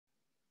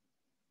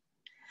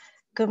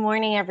Good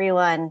morning,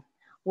 everyone.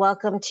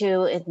 Welcome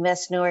to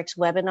Invest Newark's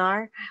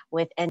webinar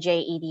with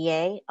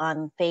NJEDA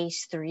on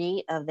phase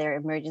 3 of their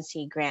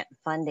emergency grant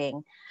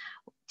funding.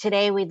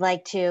 Today, we'd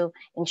like to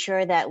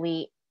ensure that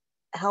we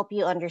help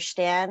you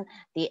understand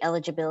the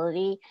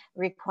eligibility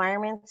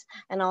requirements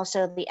and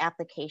also the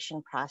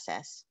application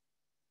process.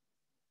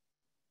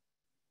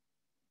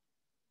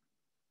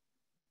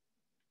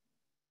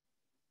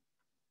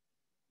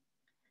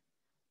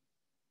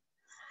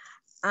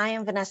 I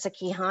am Vanessa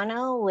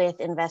Quijano with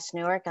Invest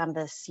Newark. I'm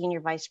the Senior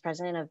Vice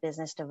President of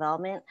Business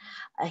Development.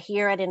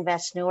 Here at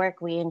Invest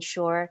Newark, we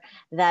ensure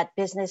that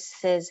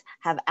businesses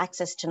have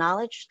access to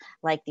knowledge,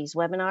 like these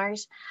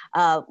webinars,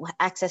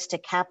 access to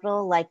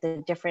capital, like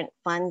the different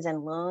funds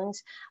and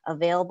loans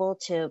available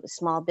to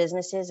small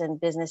businesses and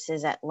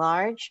businesses at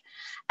large,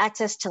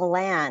 access to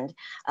land.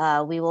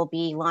 We will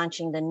be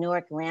launching the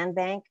Newark Land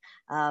Bank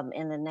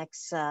in the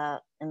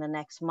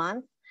next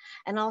month,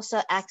 and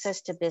also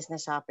access to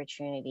business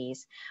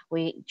opportunities.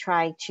 We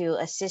try to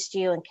assist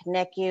you and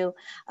connect you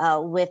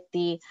with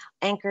the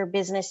anchor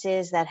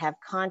businesses that have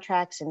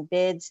contracts and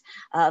bids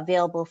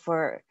available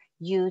for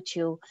you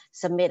to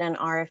submit an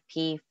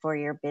RFP for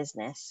your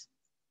business.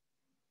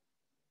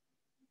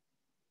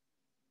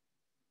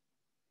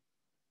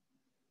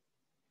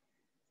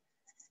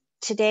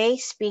 Today,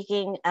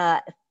 speaking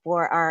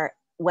for our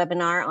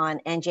webinar on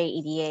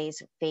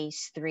NJEDA's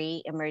phase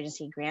 3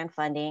 emergency grant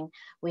funding,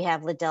 we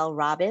have Liddell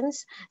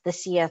Robbins, the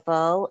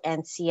CFO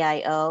and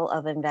CIO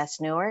of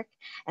Invest Newark.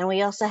 And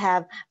we also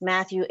have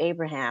Matthew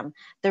Abraham,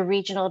 the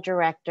Regional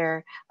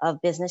Director of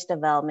Business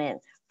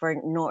Development for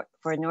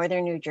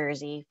Northern New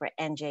Jersey for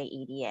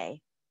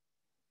NJEDA.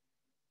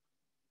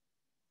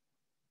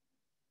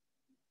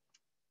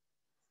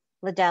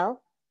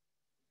 Liddell?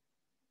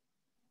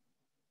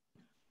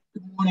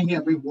 Good morning,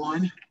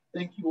 everyone.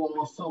 Thank you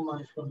all so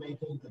much for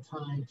making the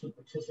time to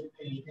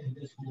participate in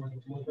this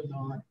morning's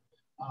webinar.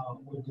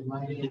 We're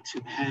delighted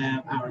to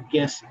have our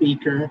guest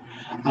speaker,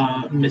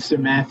 Mr.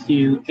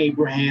 Matthew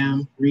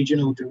Abraham,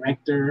 Regional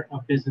Director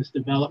of Business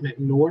Development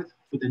North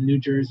for the New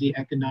Jersey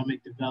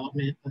Economic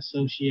Development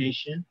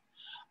Association.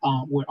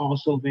 We're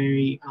also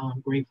very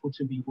grateful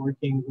to be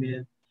working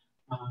with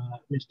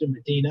Mr.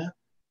 Medina,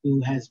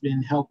 who has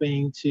been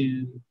helping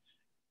to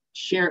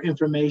share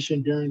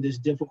information during this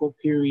difficult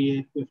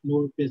period with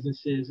Newark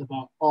businesses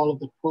about all of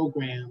the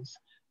programs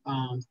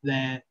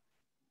that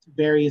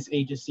various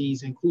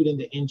agencies, including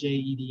the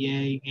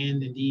NJEDA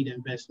and indeed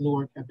Invest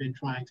Newark, have been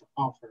trying to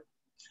offer.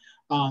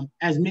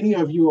 As many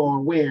of you are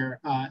aware,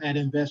 at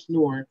Invest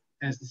Newark,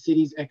 as the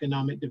city's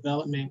economic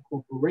development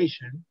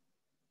corporation,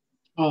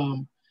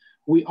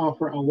 we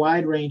offer a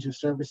wide range of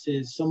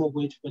services, some of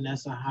which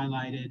Vanessa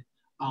highlighted,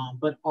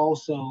 but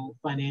also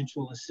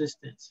financial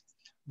assistance.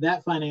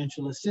 That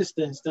financial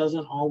assistance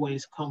doesn't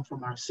always come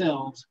from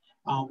ourselves,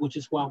 which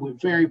is why we're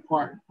very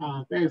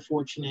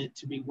fortunate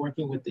to be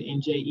working with the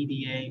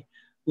NJEDA,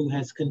 who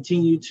has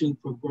continued to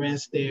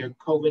progress their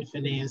COVID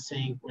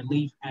financing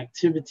relief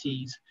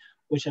activities,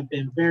 which have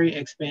been very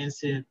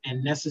expansive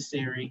and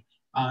necessary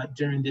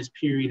during this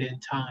period in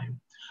time.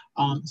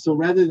 So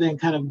rather than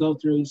kind of go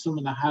through some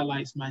of the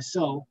highlights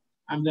myself,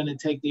 I'm going to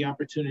take the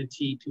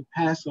opportunity to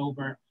pass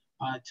over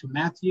to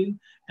Matthew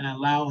and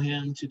allow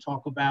him to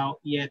talk about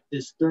yet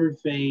this third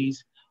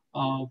phase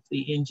of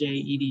the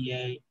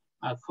NJEDA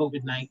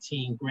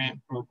COVID-19 grant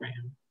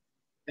program.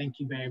 Thank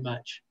you very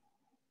much.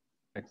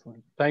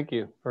 Excellent. Thank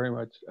you very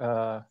much.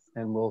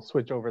 And we'll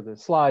switch over the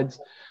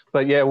slides.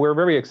 But yeah, we're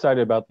very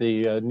excited about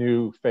the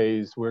new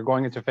phase. We're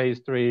going into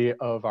phase 3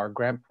 of our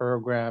grant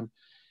program.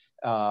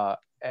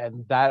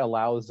 And that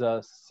allows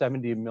us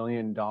 $70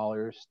 million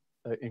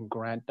in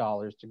grant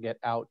dollars to get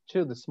out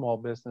to the small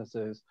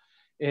businesses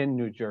in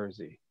New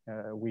Jersey.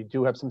 We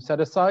do have some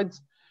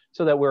set-asides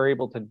so that we're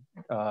able to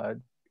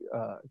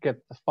get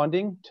the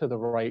funding to the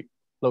right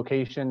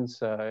locations,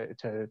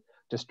 to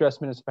distressed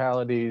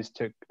municipalities,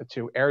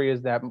 to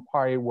areas that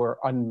probably were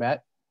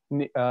unmet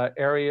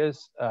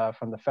areas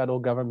from the federal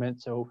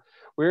government. So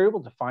we were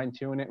able to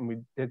fine-tune it, and we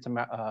did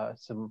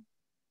some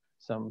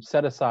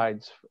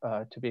set-asides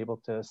to be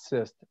able to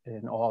assist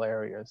in all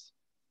areas.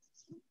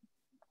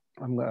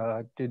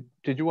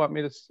 Did you want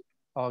me to?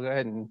 I'll go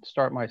ahead and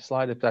start my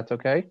slide if that's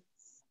okay.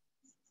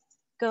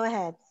 Go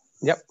ahead.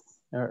 Yep.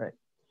 All right.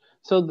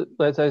 So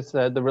as I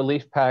said, the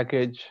relief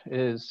package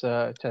is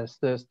to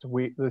assist.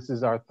 This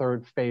is our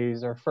third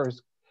phase. Our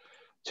first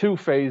 2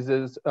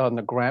 phases on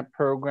the grant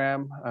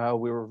program.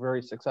 We were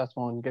very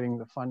successful in getting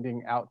the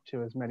funding out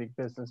to as many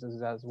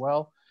businesses as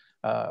well.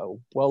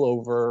 Well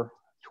over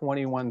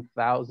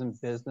 21,000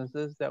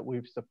 businesses that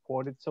we've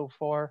supported so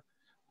far,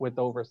 with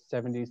over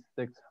 $76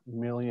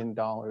 million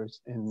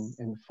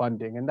in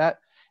funding. And that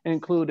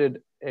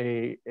included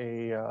a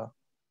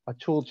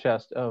tool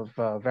chest of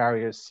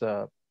various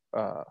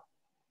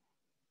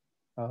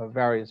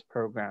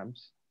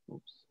programs,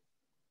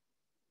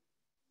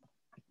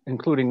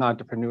 including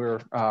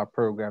entrepreneur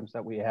programs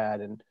that we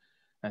had and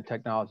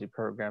technology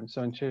programs.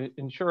 So to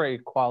ensure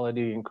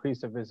equality,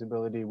 increase of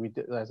visibility,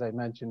 as I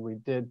mentioned, we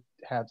did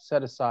have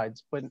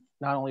set-asides, but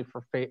not only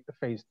for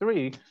phase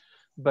 3,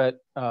 but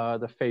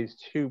the phase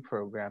 2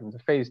 program. The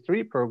phase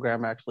 3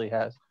 program actually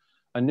has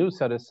a new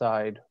set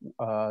aside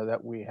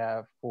that we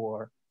have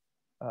for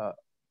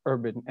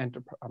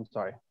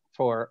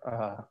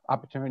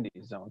opportunity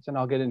zones. And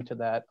I'll get into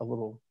that a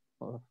little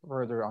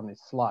further on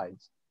these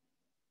slides.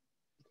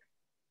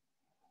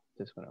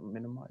 Just going to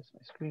minimize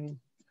my screen.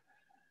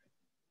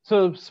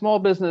 So Small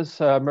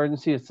Business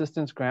Emergency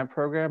Assistance Grant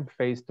Program,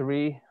 phase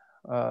 3,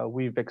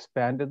 we've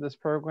expanded this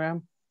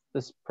program.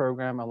 This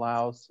program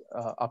allows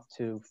up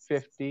to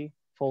 50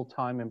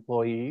 full-time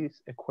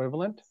employees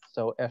equivalent,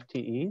 so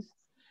FTEs.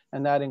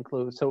 And that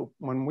includes, so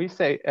when we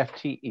say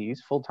FTEs,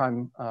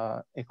 full-time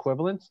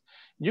equivalents,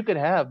 you could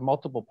have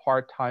multiple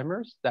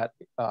part-timers that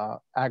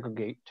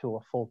aggregate to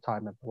a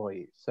full-time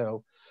employee.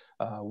 So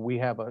we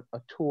have a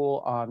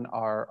tool on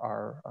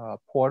our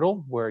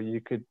portal where you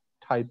could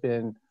type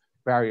in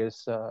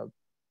various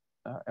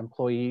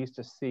employees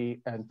to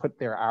see and put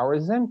their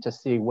hours in to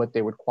see what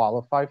they would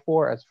qualify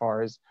for as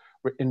far as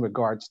in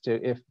regards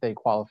to if they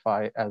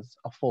qualify as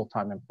a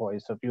full-time employee.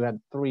 So if you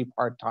had 3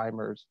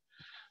 part-timers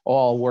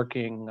all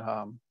working,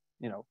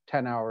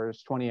 10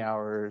 hours, 20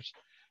 hours,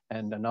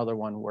 and another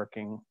one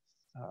working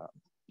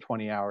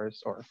 20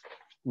 hours or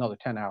another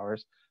 10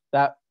 hours,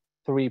 that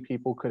 3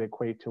 people could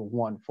equate to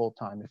 1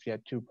 full-time. If you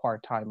had 2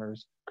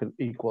 part-timers, could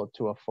equal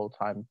to a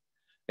full-time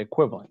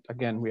equivalent.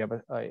 Again, we have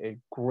a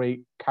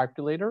great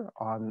calculator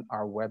on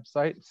our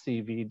website,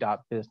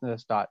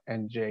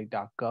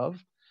 cv.business.nj.gov,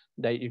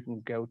 that you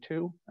can go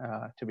to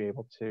be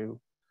able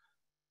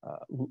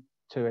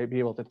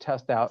to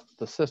test out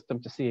the system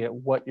to see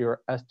what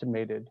your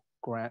estimated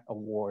grant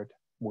award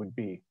would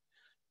be.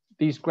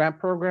 These grant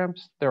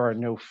programs, there are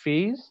no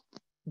fees,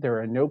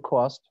 there are no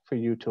costs for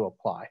you to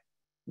apply.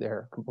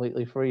 They're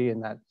completely free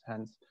in that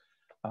sense.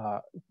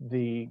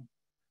 The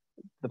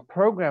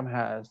program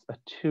has a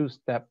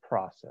 2-step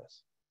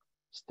process.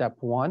 Step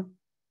 1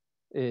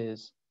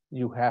 is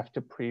you have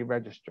to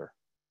pre-register.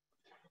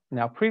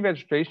 Now,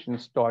 pre-registration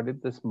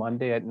started this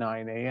Monday at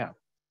 9 a.m.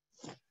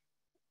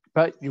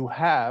 But you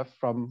have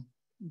from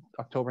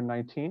October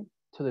 19th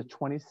to the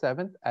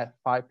 27th at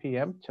 5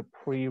 p.m. to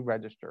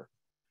pre-register.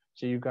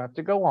 So you got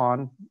to go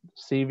on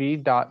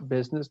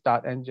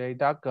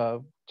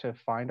cv.business.nj.gov to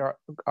find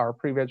our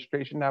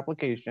pre-registration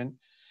application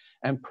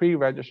and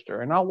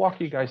pre-register. And I'll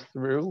walk you guys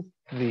through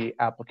the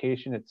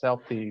application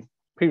itself, the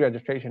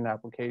pre-registration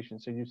application,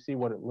 so you see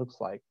what it looks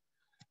like,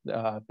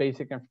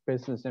 basic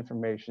business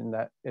information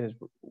that is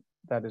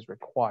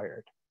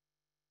required.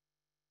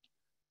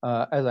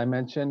 As I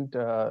mentioned,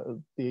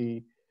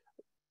 the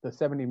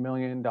 $70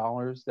 million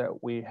that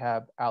we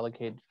have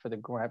allocated for the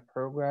grant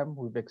program,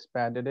 we've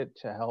expanded it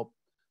to help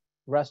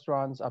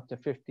restaurants up to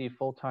 50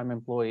 full-time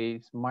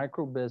employees,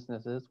 micro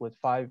businesses with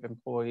 5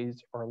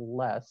 employees or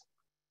less.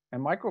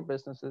 And micro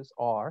businesses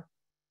are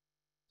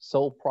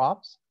sole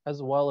props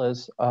as well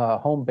as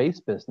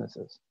home-based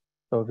businesses.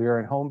 So if you're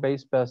a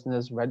home-based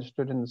business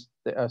registered in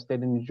the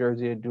state of New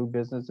Jersey or do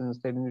business in the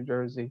state of New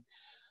Jersey,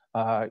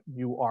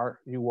 you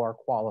are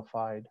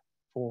qualified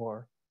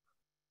for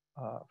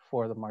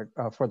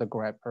the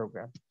grant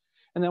program.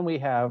 And then we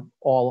have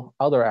all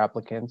other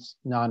applicants,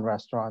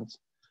 non-restaurants,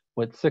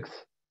 with 6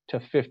 to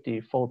 50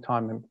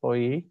 full-time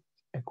employee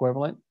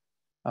equivalent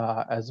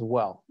as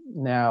well.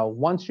 Now,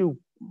 once you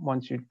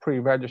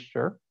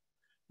pre-register,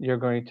 you're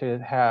going to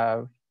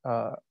have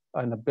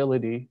an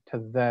ability to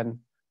then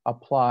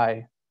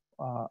apply,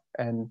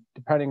 and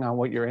depending on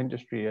what your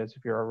industry is,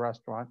 if you're a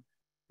restaurant,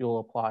 you'll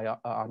apply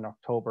on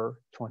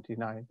October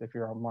 29th. If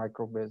you're a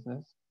micro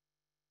business,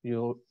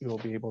 you'll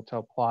be able to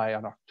apply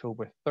on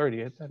October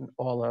 30th, and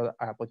all other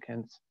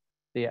applicants,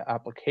 the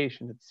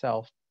application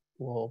itself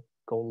will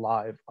go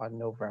live on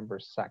November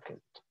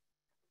 2nd.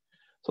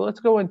 So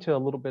let's go into a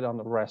little bit on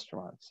the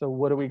restaurants. So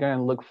what are we going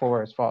to look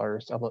for as far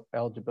as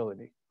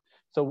eligibility?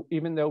 So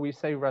even though we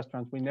say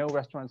restaurants, we know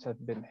restaurants have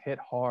been hit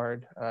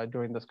hard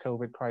during this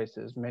COVID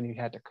crisis. Many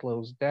had to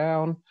close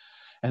down.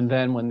 And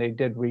then when they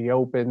did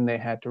reopen, they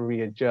had to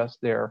readjust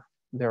their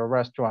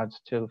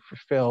restaurants to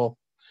fulfill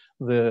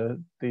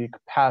the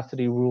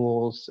capacity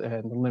rules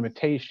and the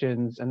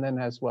limitations, and then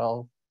as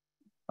well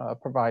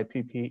provide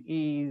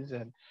PPEs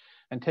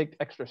and take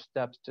extra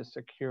steps to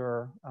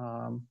secure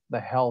the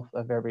health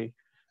of every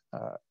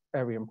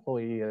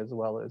employee as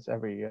well as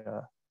every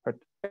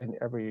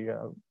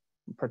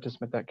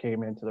participant that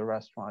came into the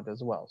restaurant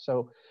as well.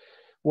 So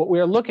what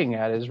we're looking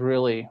at is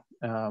really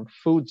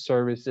food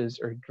services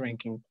or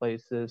drinking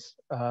places.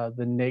 The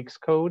NAICS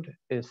code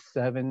is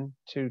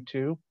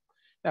 722.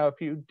 Now,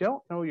 if you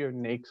don't know your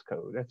NAICS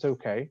code, that's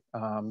okay.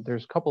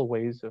 There's a couple of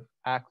ways of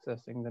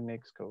accessing the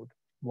NAICS code.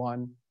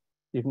 One,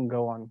 you can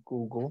go on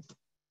Google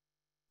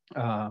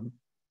and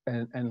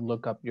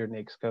look up your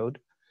NAICS code.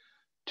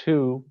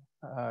 2,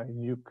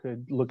 you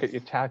could look at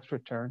your tax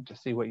return to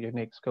see what your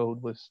NAICS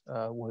code was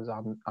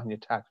on your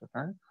tax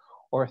return.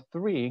 Or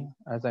 3,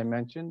 as I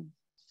mentioned,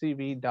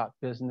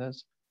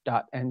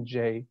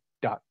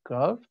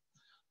 cv.business.nj.gov.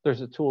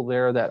 There's a tool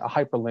there, a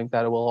hyperlink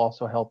that will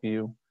also help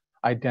you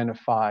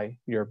identify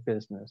your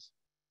business.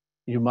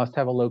 You must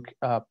have a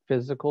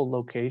physical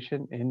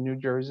location in New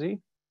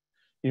Jersey.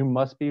 You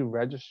must be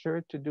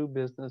registered to do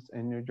business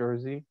in New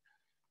Jersey.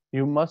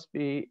 You must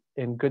be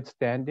in good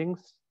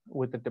standings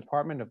with the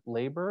Department of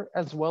Labor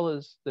as well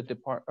as the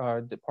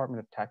Department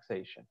of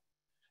Taxation.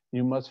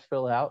 You must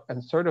fill out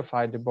and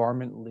certify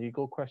debarment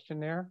legal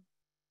questionnaire.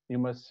 You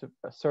must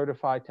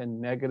certify to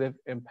negative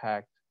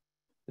impact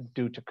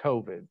due to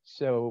COVID.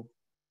 So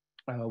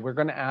we're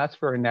going to ask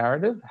for a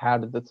narrative. How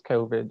did this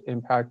COVID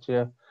impact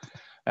you?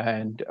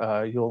 And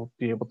you'll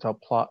be able to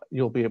apply.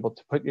 You'll be able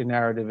to put your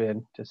narrative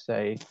in to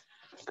say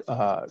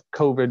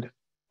COVID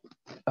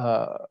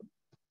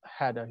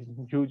had a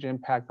huge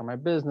impact on my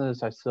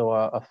business. I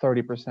saw a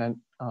 30%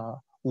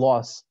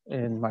 loss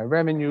in my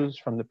revenues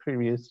from the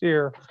previous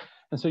year.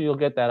 And so you'll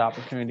get that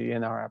opportunity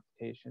in our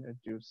application to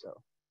do so.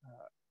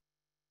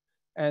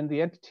 And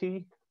the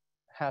entity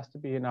has to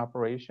be in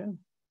operation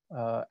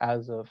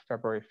as of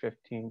February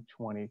 15,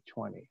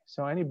 2020.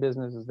 So any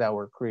businesses that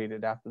were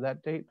created after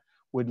that date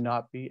would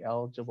not be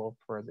eligible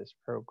for this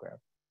program.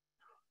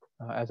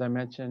 As I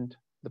mentioned,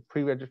 the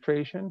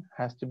pre-registration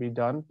has to be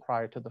done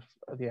prior to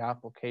the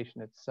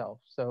application itself.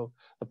 So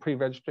the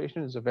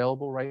pre-registration is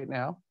available right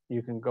now.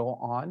 You can go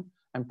on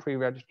and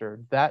pre-register.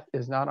 That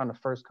is not on a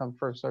first come,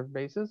 first served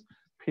basis.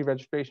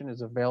 Pre-registration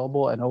is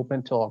available and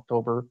open till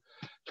October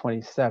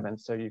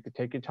 27th. So you could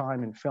take your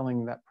time in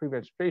filling that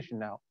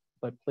pre-registration out,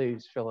 but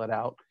please fill it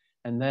out.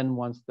 And then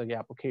once the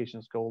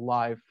applications go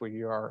live for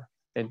your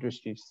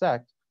industry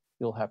sect,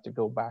 you'll have to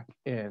go back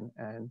in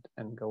and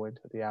go into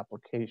the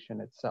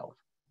application itself.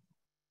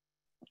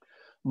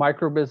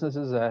 Micro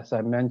businesses, as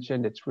I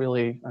mentioned, it's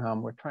really,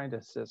 we're trying to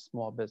assist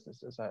small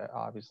businesses,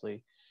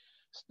 obviously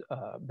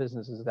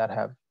businesses that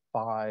have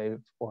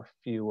 5 or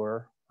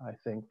fewer. I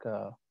think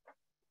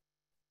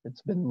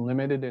it's been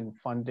limited in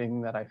funding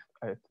that I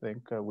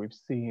think we've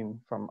seen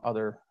from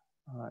other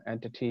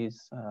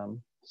entities.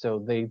 So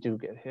they do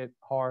get hit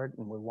hard,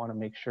 and we want to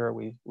make sure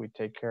we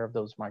take care of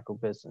those micro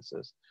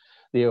businesses.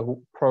 The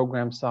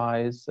program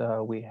size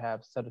we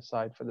have set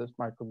aside for this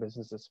micro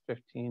business is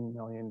 $15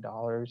 million.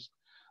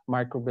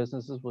 Micro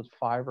businesses with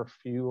 5 or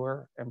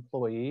fewer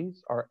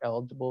employees are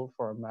eligible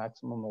for a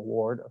maximum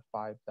award of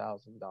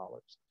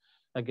 $5,000.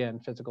 Again,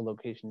 physical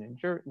location in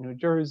New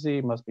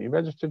Jersey, must be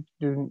registered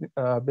to do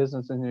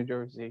business in New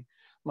Jersey,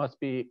 must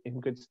be in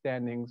good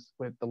standings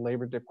with the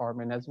Labor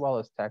Department as well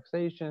as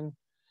taxation.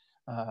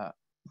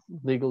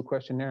 Legal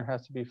questionnaire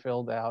has to be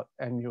filled out,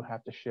 and you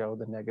have to show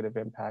the negative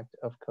impact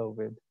of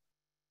COVID.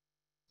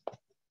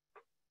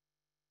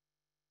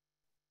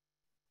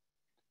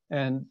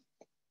 And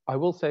I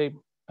will say,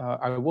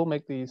 I will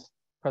make these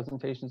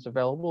presentations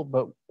available,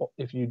 but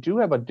if you do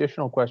have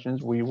additional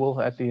questions, we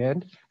will at the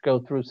end go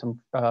through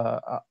some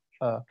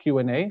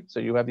Q&A,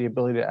 so you have the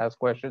ability to ask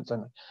questions.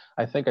 And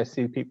I think I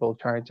see people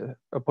trying to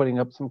putting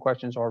up some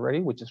questions already,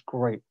 which is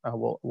great.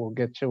 We'll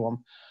get to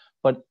them,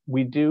 but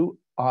we do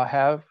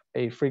have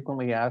a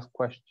frequently asked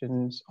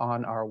questions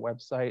on our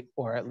website,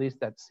 or at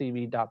least at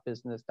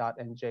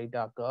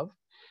cv.business.nj.gov.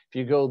 If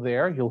you go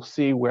there, you'll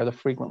see where the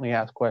frequently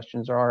asked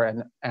questions are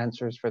and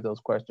answers for those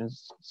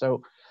questions.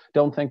 So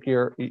don't think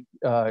we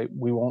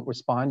won't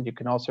respond. You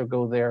can also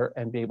go there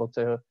and be able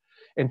to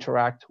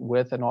interact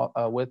with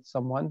with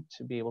someone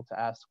to be able to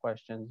ask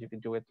questions. You can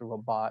do it through a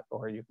bot,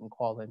 or you can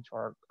call into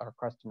our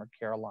customer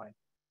care line.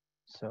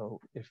 So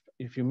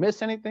if you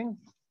miss anything,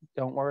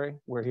 don't worry,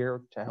 we're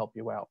here to help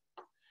you out.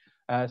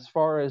 As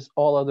far as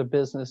all other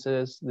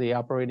businesses, the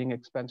operating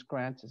expense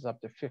grant is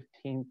up to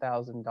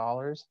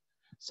 $15,000.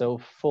 So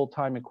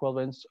full-time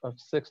equivalents of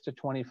 6 to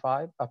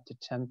 25 up to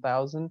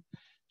 10,000,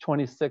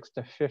 26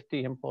 to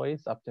 50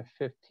 employees up to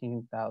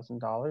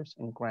 $15,000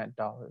 in grant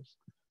dollars.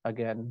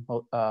 Again,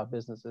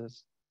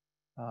 businesses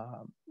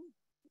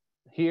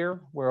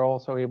here, we're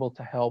also able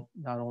to help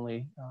not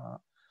only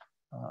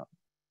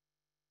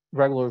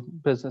regular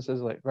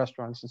businesses like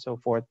restaurants and so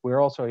forth, we're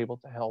also able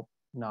to help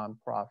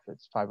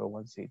nonprofits,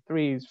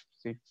 501c3s,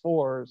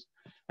 C4s,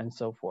 and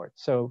so forth.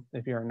 So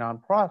if you're a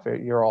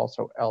nonprofit, you're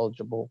also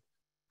eligible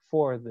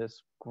for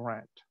this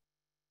grant.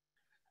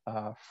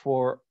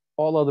 For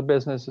all other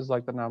businesses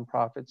like the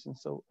nonprofits, and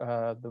so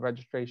the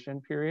registration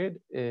period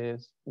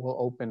will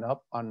open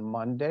up on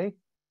Monday,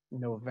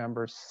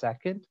 November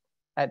 2nd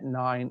at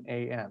 9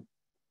 a.m.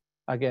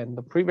 Again,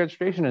 the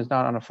pre-registration is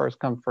not on a first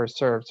come, first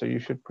serve, so you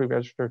should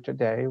pre-register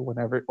today,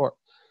 whenever, or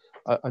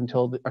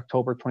until the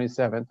October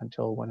 27th,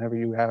 until whenever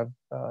you have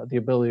the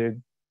ability to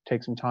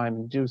take some time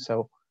and do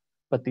so.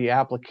 But the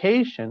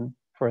application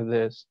for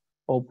this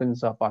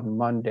opens up on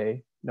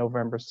Monday,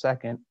 November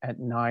 2nd at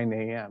 9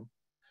 a.m.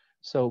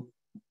 So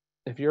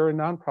if you're a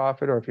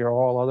nonprofit, or if you're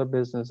all other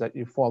business that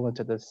you fall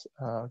into this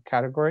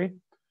category,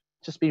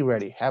 just be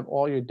ready. Have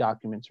all your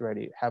documents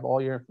ready. Have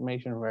all your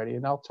information ready.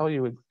 And I'll tell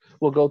you,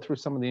 we'll go through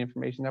some of the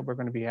information that we're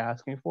going to be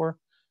asking for,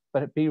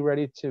 but be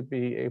ready to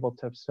be able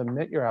to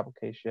submit your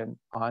application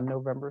on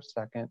November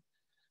 2nd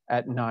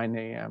at 9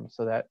 a.m.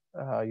 so that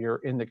you're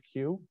in the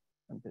queue,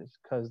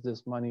 because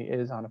this money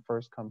is on a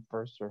first come,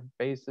 first served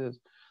basis.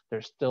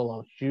 There's still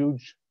a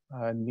huge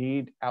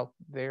need out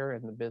there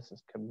in the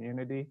business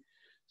community.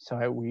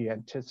 So we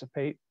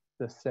anticipate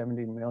the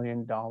 $70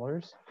 million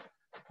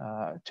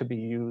to be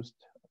used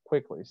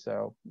quickly.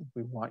 So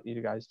we want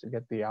you guys to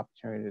get the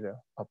opportunity to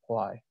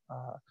apply.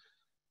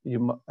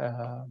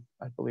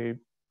 I believe,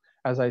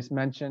 as I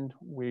mentioned,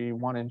 we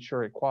want to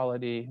ensure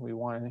equality. We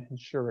want to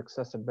ensure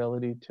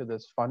accessibility to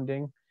this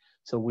funding.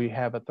 So we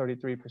have a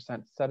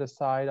 33% set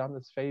aside on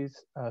this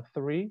phase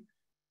 3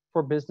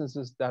 for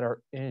businesses that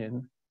are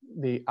in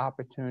the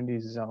opportunity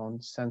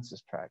zone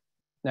census tract.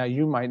 Now,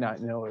 you might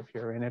not know if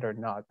you're in it or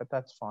not, but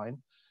that's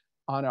fine.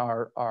 On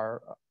our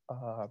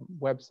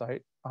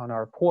website, on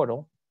our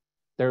portal,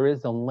 there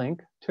is a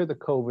link to the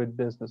COVID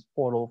business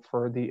portal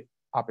for the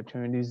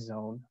opportunity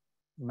zone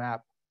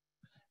map.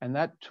 And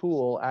that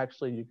tool,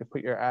 actually, you could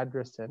put your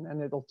address in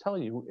and it'll tell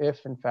you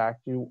if, in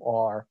fact, you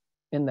are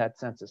in that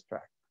census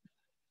tract.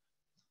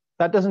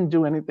 That doesn't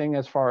do anything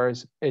as far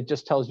as it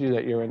just tells you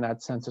that you're in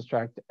that census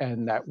tract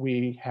and that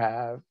we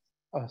have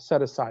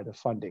set aside of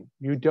funding.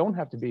 You don't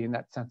have to be in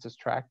that census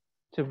tract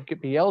to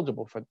be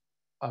eligible for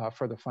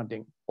the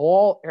funding.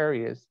 All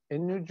areas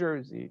in New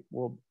Jersey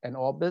and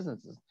all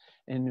businesses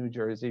in New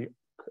Jersey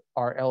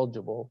are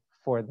eligible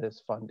for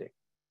this funding.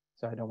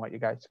 So I don't want you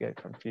guys to get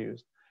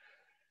confused.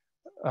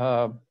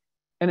 And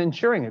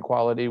ensuring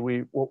equality,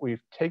 what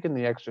we've taken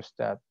the extra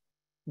step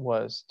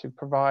was to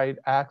provide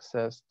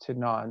access to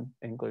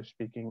non-English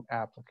speaking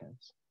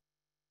applicants.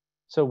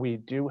 So we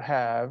do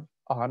have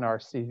on our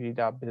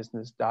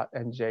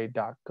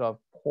cv.business.nj.gov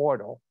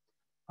portal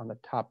on the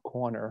top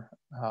corner,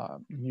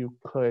 you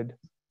could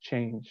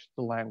change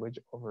the language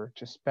over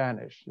to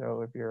Spanish.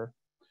 So if you're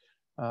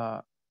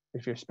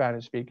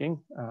Spanish speaking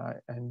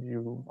and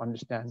you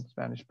understand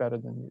Spanish better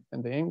than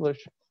the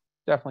English,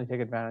 definitely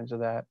take advantage of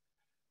that.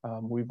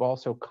 We've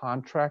also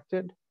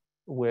contracted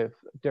with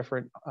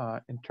different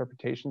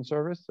interpretation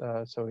service,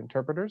 so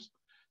interpreters,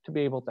 to be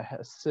able to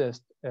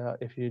assist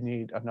if you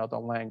need another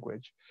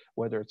language,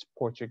 whether it's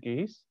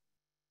Portuguese,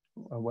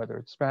 or whether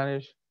it's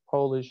Spanish,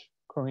 Polish,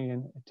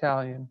 Korean,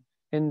 Italian,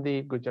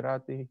 Hindi,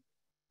 Gujarati,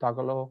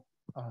 Tagalog,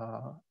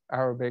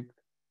 Arabic,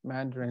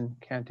 Mandarin,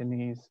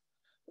 Cantonese.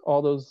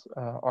 All those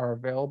are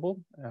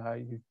available.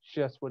 You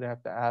just would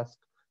have to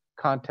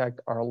contact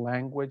our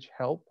language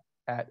help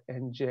at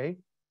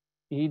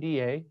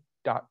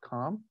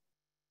NJEDA.com,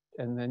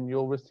 and then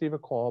you'll receive a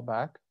call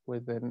back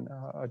within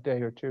a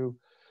day or two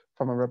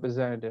from a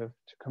representative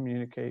to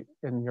communicate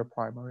in your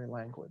primary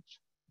language.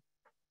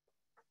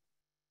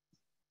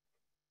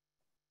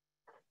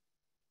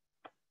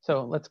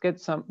 So let's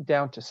get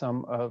down to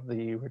some of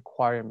the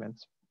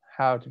requirements,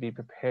 how to be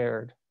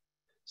prepared.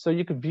 So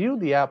you could view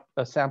the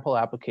sample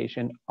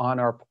application on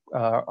our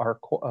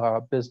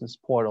business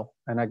portal.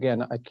 And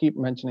again, I keep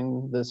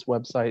mentioning this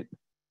website.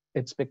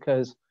 It's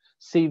because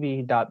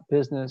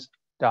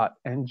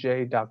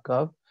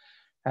cv.business.nj.gov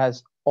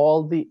has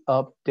all the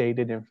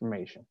updated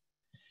information.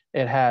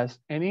 It has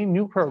any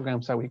new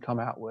programs that we come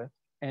out with,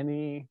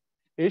 any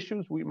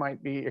issues we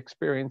might be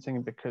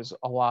experiencing because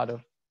a lot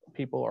of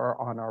people are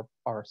on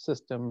our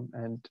system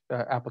and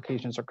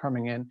applications are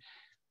coming in.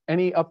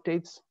 Any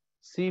updates,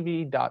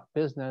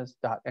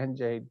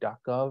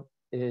 cv.business.nj.gov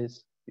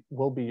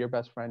will be your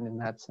best friend in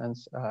that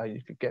sense.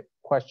 You could get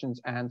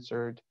questions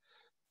answered.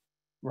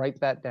 Write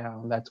that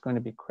down. That's going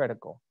to be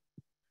critical.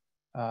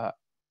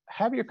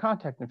 Have your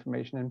contact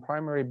information and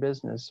primary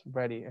business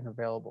ready and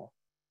available.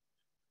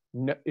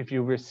 If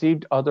you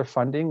received other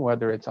funding,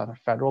 whether it's on a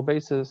federal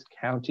basis,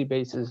 county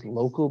basis,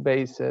 local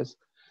basis,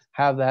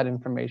 have that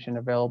information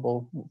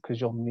available because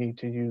you'll need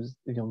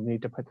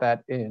to put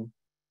that in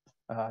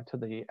to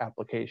the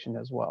application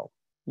as well.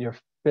 Your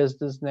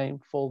business name,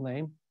 full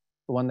name,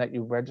 the one that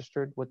you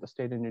registered with the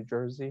state of New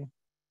Jersey,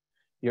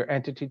 your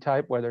entity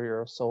type, whether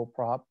you're a sole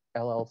prop,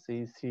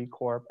 LLC, C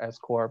Corp, S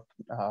Corp,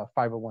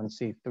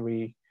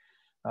 501c3,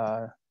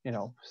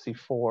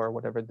 C4,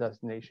 whatever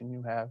designation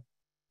you have,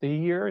 the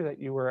year that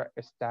you were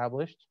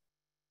established,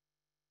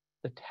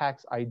 the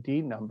tax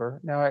ID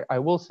number. Now, I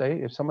will say,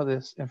 if some of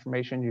this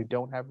information you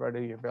don't have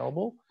readily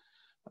available,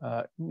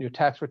 your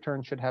tax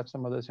return should have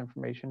some of this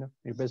information.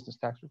 Your business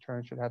tax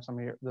return should have some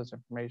of this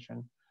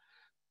information.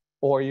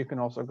 Or you can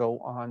also go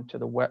on to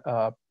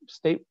the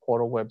state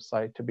portal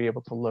website to be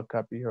able to look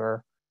up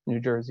your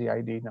New Jersey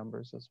ID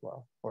numbers as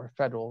well, or a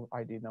federal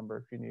ID number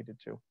if you needed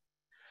to.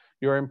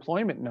 Your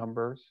employment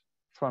numbers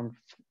from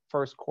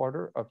first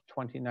quarter of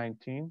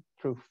 2019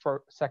 through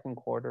second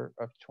quarter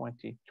of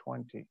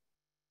 2020.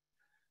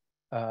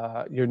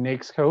 Your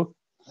NAICS code,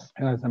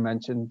 and as I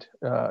mentioned,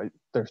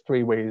 there's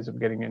 3 ways of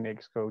getting your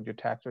NAICS code. Your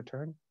tax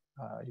return,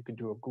 you could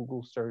do a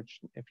Google search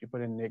if you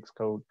put in NAICS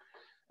code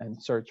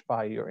and search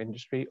by your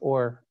industry,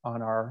 or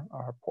on our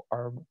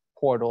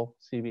portal,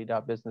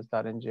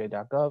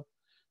 cv.business.nj.gov.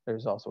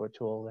 There's also a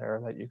tool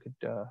there that you could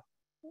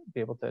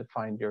be able to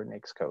find your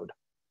NAICS code.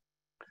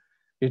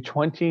 Your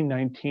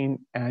 2019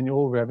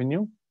 annual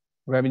revenue,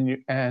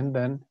 and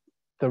then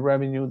the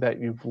revenue that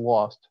you've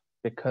lost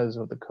because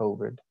of the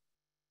COVID.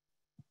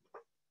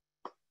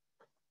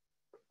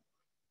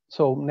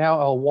 So now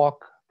I'll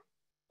walk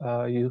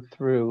you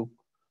through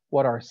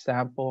what our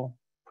sample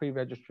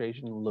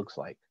pre-registration looks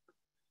like.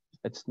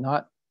 It's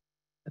not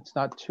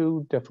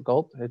too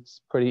difficult. It's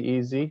pretty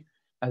easy.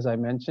 As I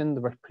mentioned,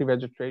 the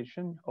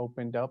pre-registration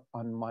opened up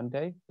on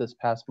Monday, this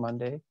past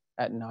Monday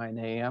at 9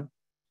 a.m.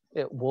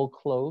 It will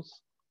close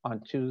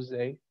on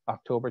Tuesday,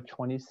 October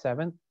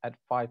 27th at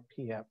 5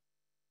 p.m.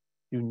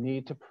 You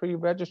need to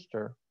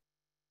pre-register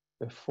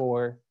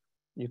before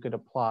you could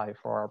apply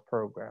for our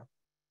program.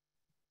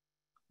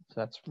 So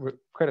that's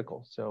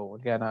critical. So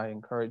again, I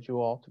encourage you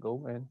all to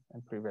go in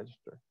and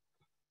pre-register.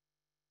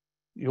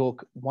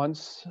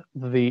 Once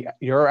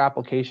your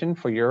application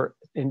for your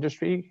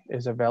industry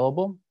is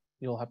available,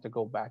 you'll have to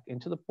go back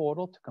into the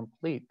portal to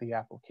complete the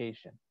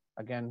application.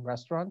 Again,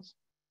 restaurants,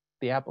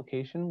 the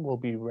application will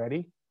be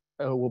ready,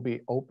 will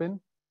be open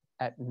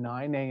at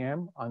 9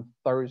 a.m. on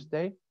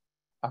Thursday,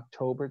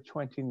 October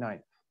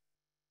 29th.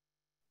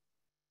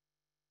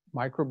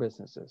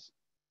 Microbusinesses,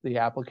 the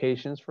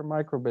applications for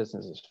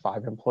microbusinesses,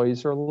 5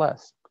 employees or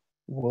less,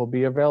 will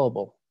be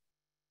available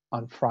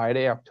on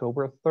Friday,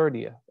 October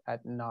 30th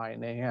at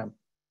 9 a.m.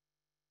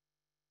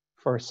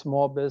 For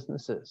small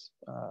businesses,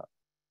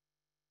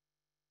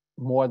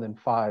 more than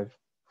 5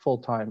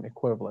 full-time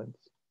equivalents.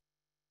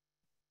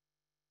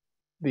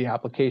 The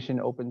application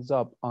opens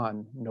up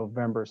on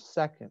November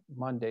 2nd,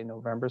 Monday,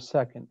 November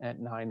 2nd at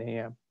 9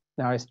 a.m.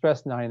 Now I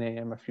stressed 9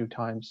 a.m. a few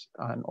times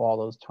on all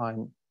those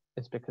times.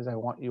 It's because I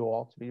want you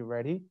all to be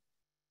ready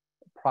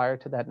prior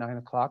to that 9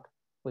 o'clock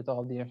with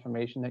all the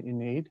information that you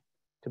need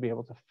to be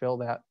able to fill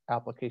that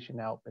application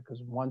out,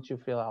 because once you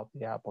fill out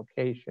the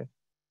application,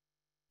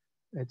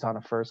 it's on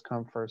a first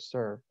come, first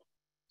serve.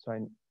 So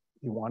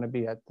you want to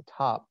be at the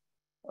top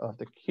of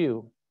the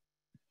queue,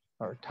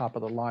 or top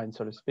of the line,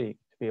 so to speak,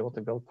 to be able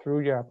to go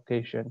through your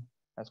application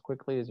as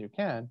quickly as you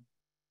can,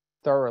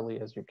 thoroughly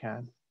as you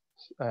can,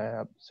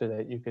 so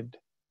that you could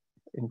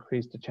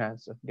increase the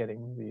chance of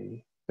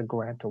getting the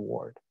grant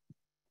award.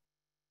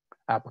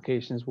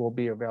 Applications will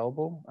be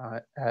available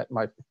at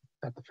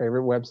the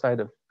favorite website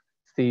of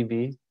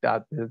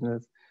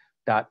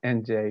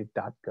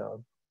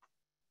cv.business.nj.gov.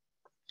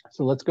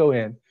 So let's go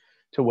in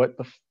to what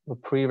the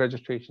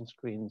pre-registration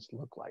screens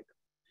look like.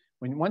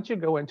 Once you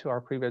go into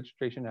our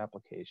pre-registration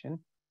application,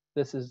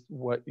 this is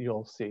what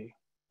you'll see,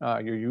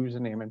 your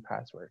username and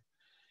password.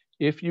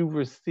 If you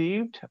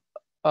received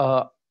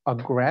a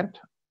grant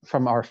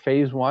from our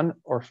phase 1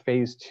 or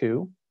phase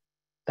 2,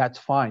 that's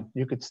fine.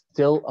 You could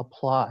still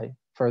apply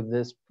for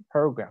this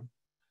program.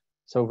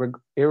 So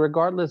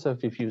regardless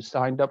of if you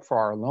signed up for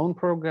our loan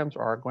programs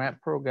or our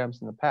grant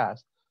programs in the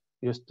past,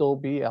 you'll still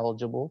be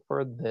eligible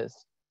for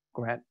this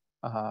grant,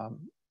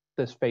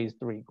 this phase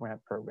 3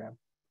 grant program.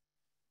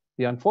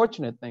 The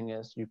unfortunate thing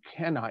is you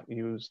cannot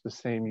use the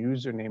same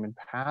username and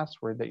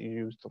password that you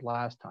used the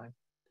last time.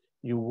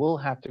 You will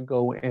have to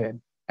go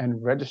in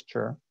and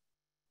register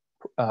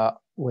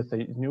with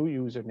a new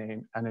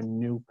username and a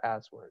new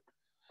password.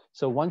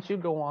 So once you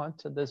go on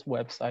to this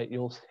website,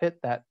 you'll hit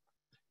that.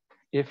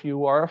 If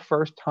you are a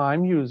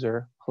first-time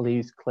user,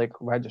 please click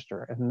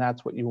register. And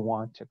that's what you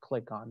want to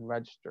click on,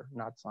 register,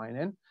 not sign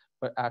in,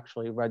 but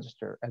actually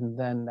register. And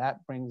then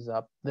that brings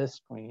up this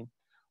screen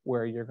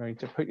where you're going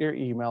to put your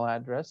email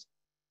address,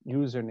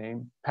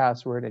 username,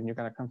 password, and you're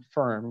going to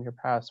confirm your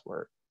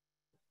password.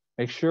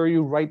 Make sure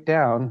you write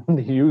down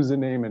the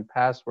username and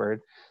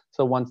password,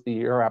 so once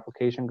your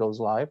application goes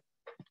live,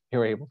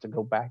 you're able to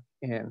go back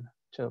in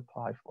to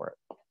apply for it.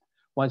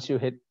 Once you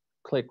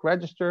click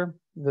register,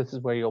 this is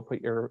where you'll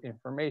put your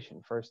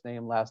information: first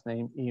name, last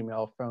name,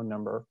 email, phone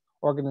number,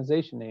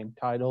 organization name,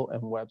 title,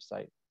 and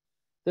website.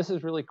 This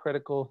is really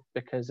critical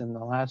because in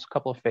the last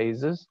couple of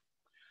phases,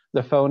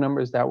 the phone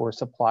numbers that were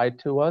supplied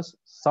to us,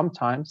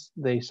 sometimes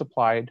they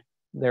supplied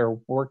their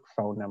work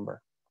phone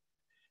number.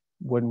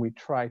 When we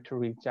try to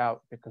reach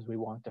out because we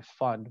want to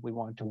fund, we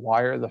want to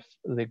wire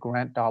the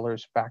grant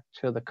dollars back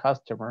to the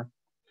customer,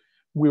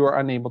 we were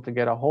unable to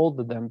get a hold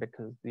of them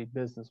because the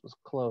business was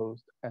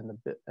closed and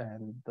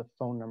the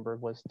phone number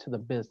was to the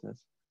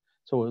business.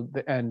 So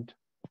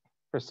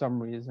for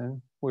some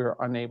reason, we were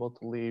unable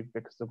to leave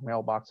because the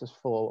mailbox is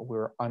full. We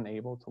were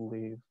unable to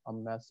leave a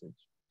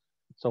message.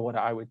 So what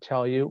I would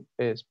tell you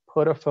is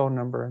put a phone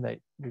number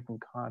that you can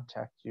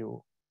contact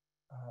you,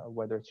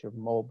 whether it's your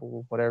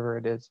mobile, whatever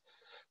it is.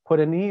 Put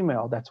an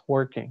email that's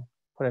working.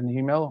 Put an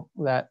email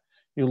that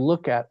you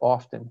look at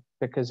often,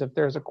 because if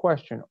there's a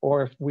question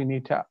or if we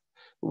need to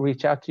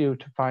reach out to you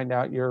to find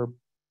out your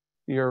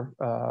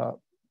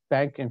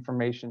bank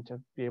information to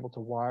be able to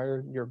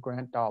wire your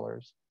grant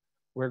dollars,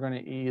 we're going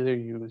to either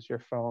use your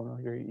phone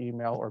or your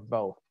email or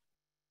both.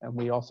 And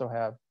we also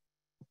have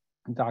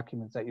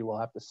documents that you will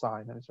have to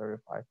sign and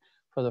certify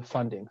for the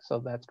funding. So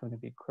that's going to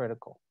be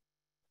critical.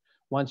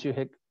 Once you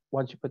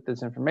put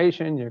this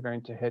information, you're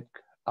going to hit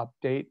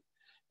update.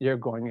 You're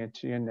going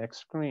into your next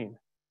screen.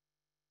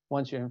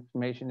 Once your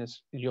information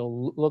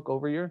you'll look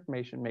over your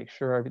information, make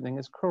sure everything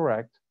is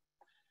correct.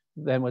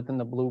 Then within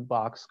the blue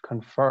box,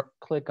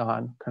 click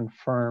on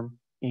confirm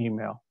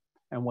email.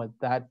 And what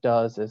that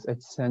does is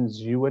it sends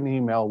you an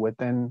email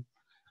within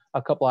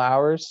a couple of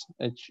hours.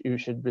 You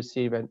should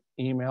receive an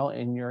email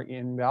in your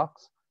inbox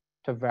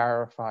to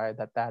verify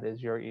that that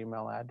is your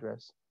email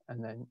address.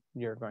 And then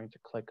you're going to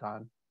click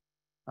on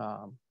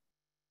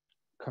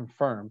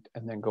confirmed,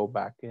 and then go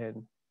back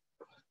in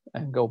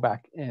and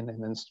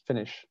then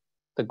finish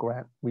the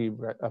grant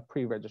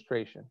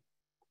pre-registration.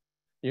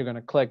 You're going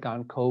to click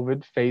on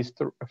COVID phase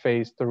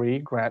 3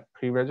 grant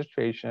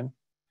pre-registration,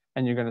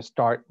 and you're going to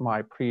start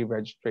my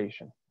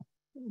pre-registration,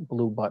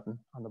 blue button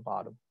on the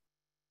bottom.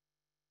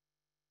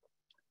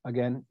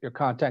 Again, your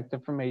contact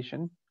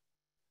information,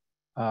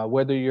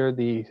 whether you're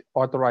the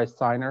authorized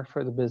signer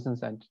for the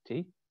business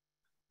entity,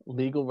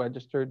 legal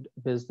registered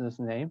business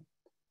name,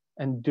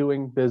 and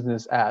doing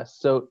business as.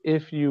 So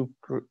if you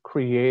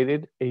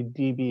created a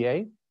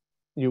DBA,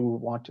 you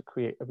would want to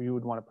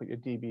put your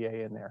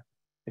DBA in there.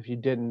 If you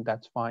didn't,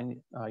 that's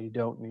fine. You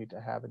don't need to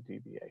have a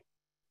DBA.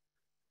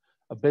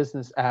 A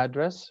business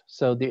address,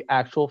 so the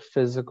actual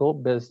physical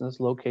business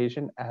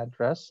location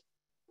address,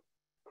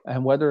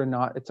 and whether or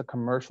not it's a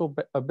commercial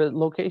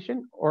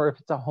location or if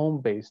it's a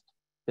home-based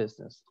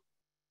business.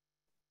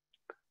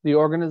 The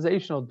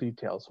organizational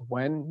details,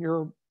 when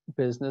your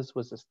business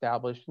was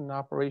established and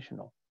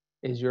operational.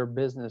 Is your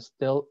business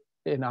still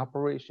in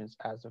operations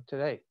as of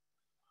today?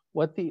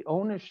 What the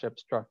ownership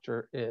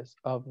structure is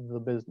of the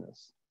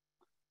business.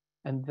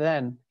 And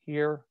then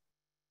here,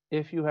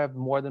 if you have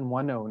more than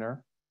one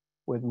owner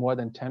with more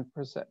than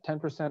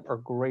 10% or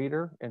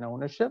greater in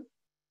ownership,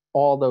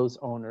 all those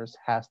owners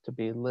has to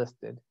be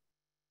listed.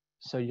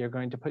 So you're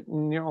going to put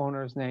in your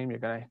owner's name, you're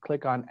going to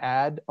click on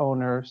add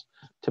owners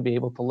to be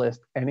able to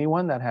list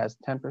anyone that has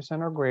 10%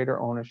 or greater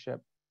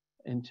ownership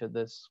into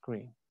this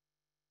screen.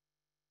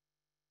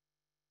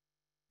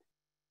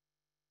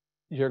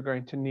 You're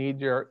going to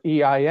need your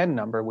EIN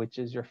number, which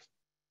is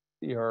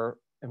your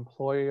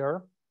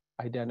employer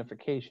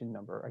identification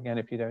number. Again,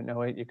 if you don't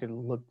know it, you can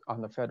look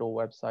on the federal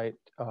website.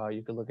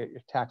 You can look at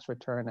your tax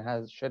return.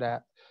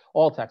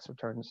 All tax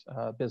returns,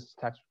 business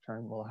tax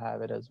return will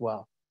have it as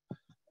well.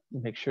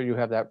 Make sure you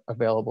have that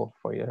available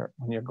for you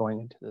when you're going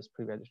into this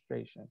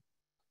pre-registration.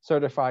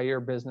 Certify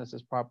your business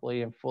is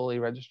properly and fully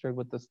registered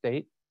with the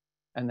state,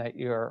 and that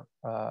you're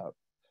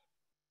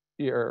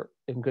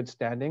in good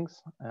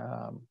standings.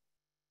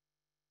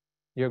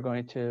 You're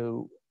going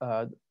to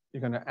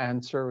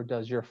answer,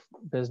 does your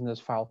business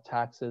file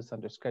taxes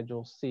under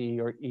Schedule C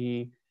or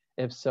E?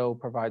 If so,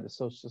 provide the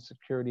Social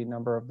Security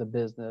number of the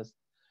business.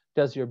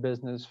 Does your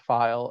business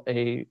file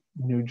a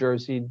New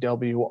Jersey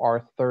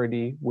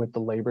WR30 with the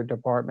Labor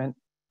Department?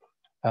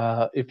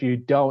 If you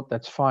don't,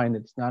 that's fine.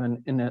 It's not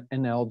an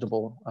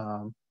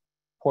ineligible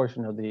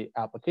portion of the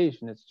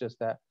application. It's just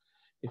that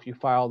if you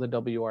file the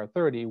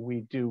WR30,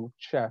 we do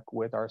check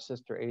with our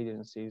sister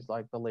agencies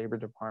like the Labor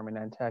Department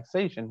and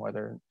Taxation,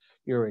 whether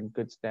you're in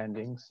good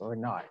standings or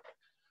not.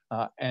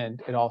 And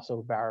it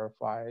also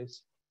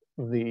verifies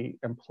the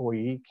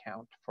employee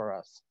count for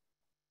us.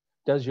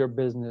 Does your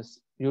business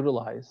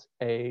utilize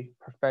a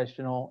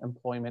professional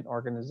employment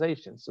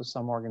organization? So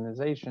some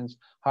organizations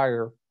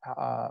hire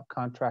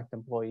contract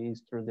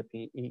employees through the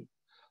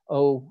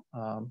PEO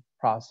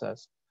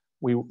process.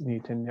 We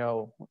need to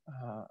know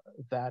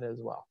that as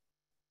well.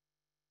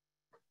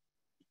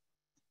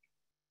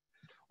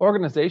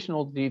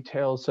 Organizational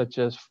details such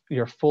as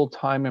your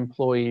full-time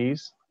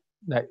employees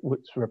that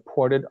was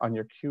reported on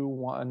your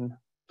Q1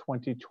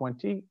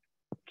 2020,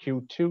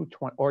 Q2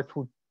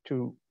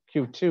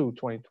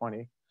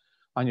 2020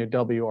 on your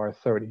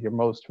WR30, your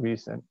most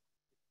recent,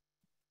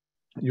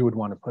 you would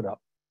want to put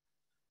up.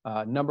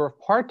 Number of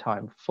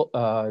part-time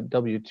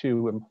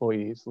W2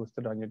 employees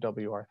listed on your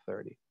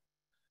WR30.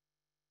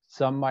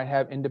 Some might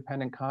have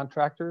independent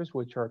contractors,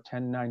 which are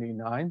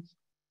 1099s.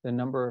 The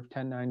number of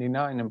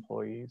 1099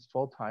 employees,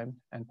 full-time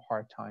and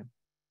part-time.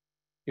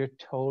 Your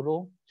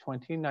total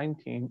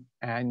 2019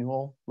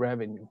 annual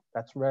revenue.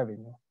 That's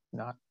revenue,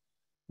 not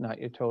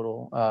your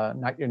total,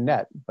 not your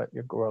net, but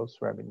your gross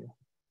revenue.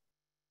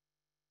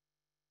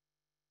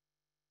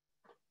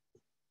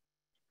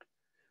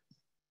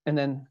 And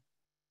then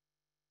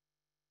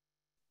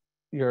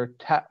your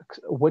tax,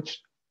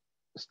 which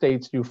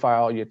states you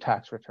file your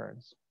tax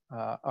returns.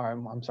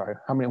 I'm sorry,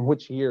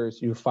 which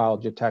years you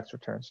filed your tax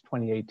returns,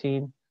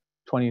 2018,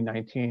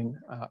 2019,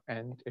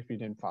 and if you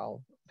didn't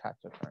file tax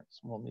returns,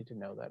 we'll need to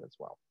know that as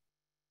well.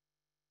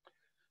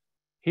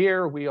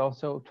 Here, we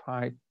also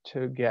try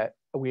to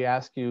we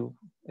ask you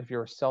if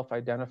you're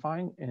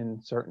self-identifying in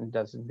certain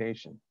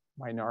designation,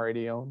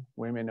 minority-owned,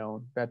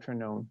 women-owned,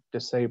 veteran-owned,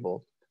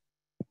 disabled,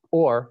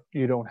 or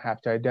you don't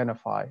have to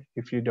identify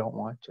if you don't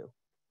want to.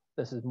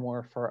 This is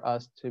more for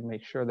us to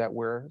make sure that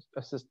we're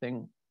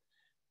assisting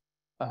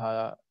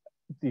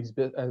these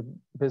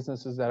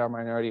businesses that are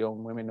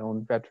minority-owned,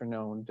 women-owned,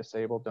 veteran-owned,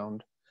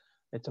 disabled-owned.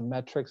 It's a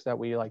metrics that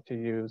we like to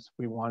use.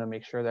 We want to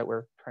make sure that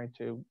we're trying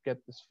to get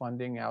this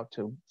funding out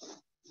to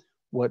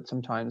what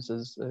sometimes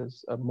is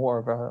more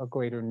of a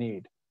greater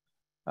need.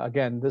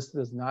 Again, this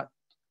does not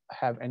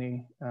have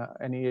any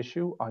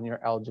issue on your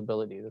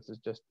eligibility. This is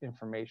just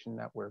information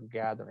that we're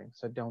gathering.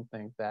 So don't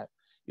think that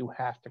you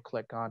have to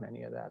click on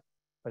any of that.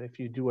 But if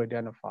you do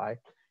identify,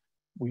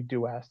 we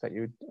do ask that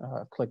you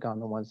click on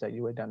the ones that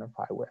you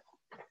identify with.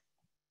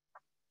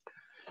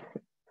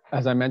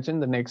 As I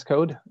mentioned, the NAICS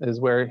code is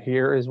where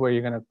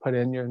you're going to put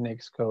in your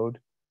NAICS code.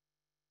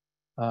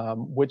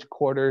 Which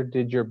quarter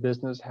did your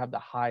business have the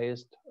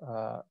highest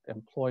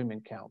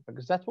employment count?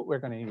 Because that's what we're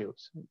going to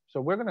use.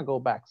 So we're going to go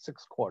back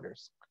 6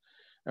 quarters,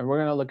 and we're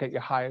going to look at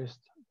your highest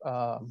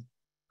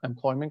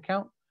employment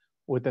count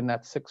within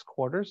that 6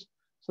 quarters,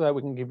 so that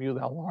we can give you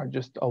the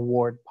largest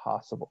award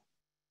possible.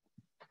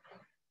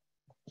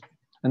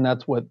 And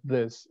that's what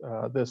this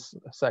this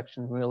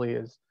section really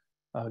is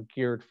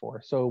geared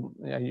for. So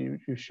you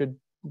should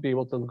be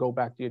able to go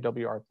back to your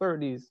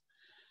WR30s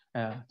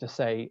to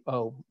say,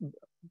 oh,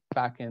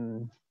 back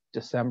in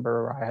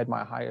December, I had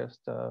my highest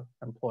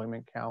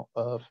employment count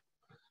of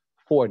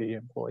 40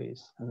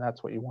 employees. And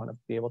that's what you want to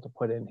be able to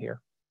put in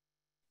here.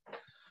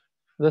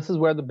 This is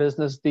where the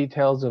business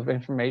details of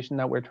information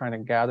that we're trying to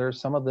gather.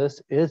 Some of this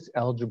is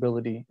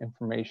eligibility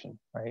information,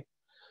 right?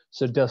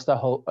 So does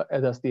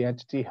the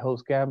entity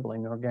host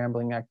gambling or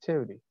gambling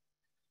activity?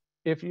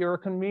 If you're a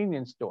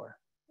convenience store,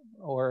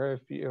 or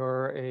if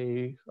you're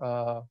a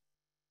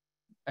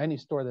any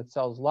store that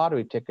sells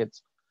lottery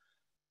tickets,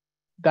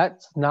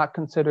 that's not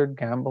considered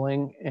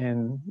gambling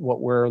in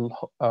what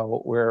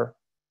we're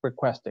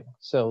requesting.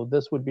 So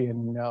this would be a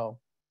no.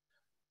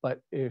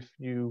 But if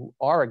you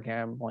are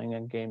gambling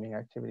and gaming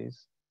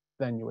activities,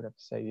 then you would have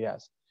to say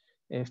yes.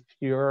 If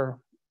you're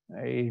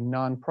a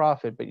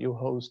nonprofit, but you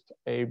host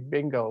a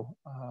bingo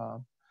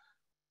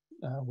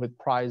with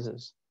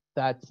prizes,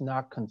 that's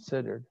not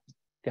considered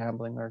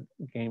gambling or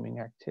gaming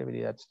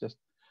activity. That's just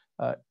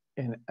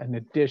in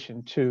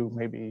addition to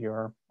maybe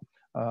your,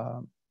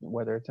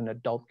 whether it's an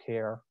adult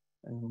care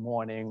in the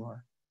morning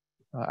or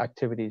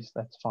activities,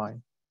 that's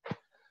fine.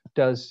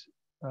 Does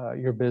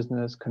your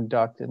business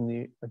conduct in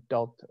the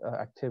adult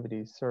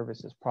activities,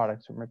 services,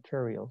 products, or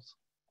materials?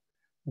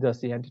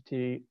 Does the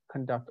entity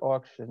conduct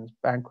auctions,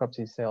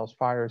 bankruptcy sales,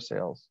 fire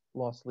sales,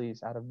 lost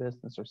lease, out of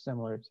business, or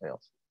similar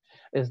sales?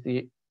 Is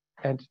the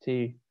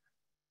entity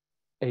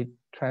a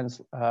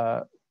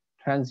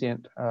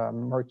transient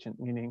merchant,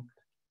 meaning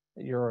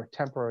you're a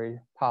temporary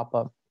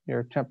pop-up,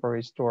 you're a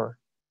temporary store?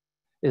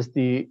 Is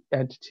the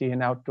entity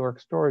an outdoor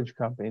storage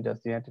company?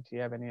 Does the entity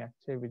have any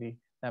activity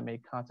that may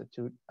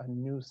constitute a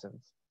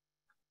nuisance?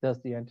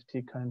 Does the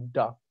entity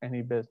conduct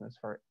any business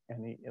for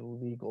any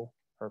illegal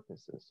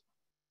purposes?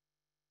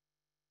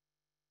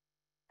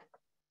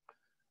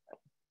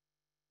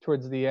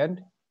 Towards the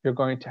end, you're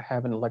going to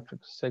have an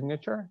electric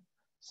signature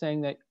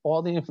saying that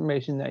all the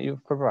information that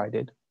you've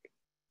provided,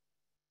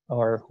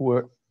 or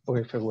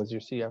if it was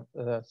your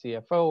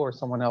CFO or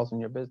someone else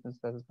in your business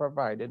that is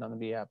provided on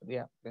behalf of the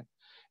applicant,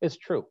 is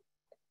true.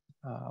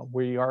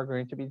 We are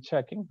going to be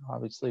checking.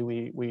 Obviously,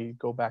 we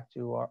go back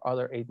to our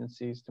other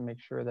agencies to make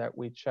sure that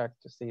we check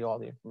to see all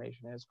the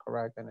information is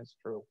correct and is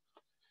true.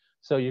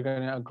 So you're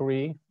going to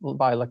agree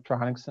by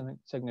electronic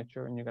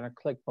signature, and you're going to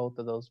click both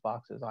of those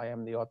boxes. I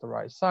am the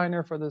authorized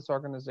signer for this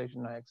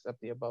organization. I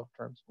accept the above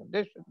terms and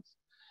conditions.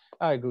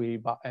 I agree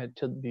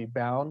to be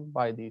bound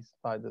by this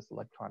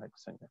electronic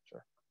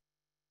signature.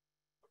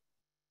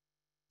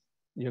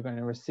 You're going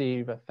to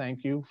receive a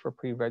thank you for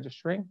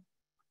pre-registering.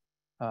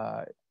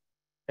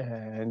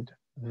 And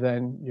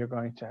then you're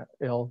going to,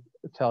 it'll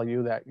tell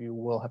you that you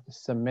will have to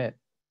submit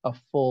a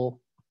full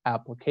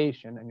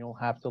application, and you'll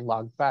have to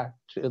log back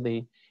to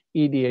the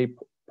EDA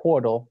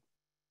portal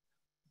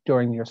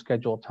during your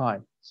scheduled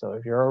time. So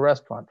if you're a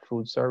restaurant,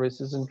 food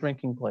services and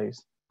drinking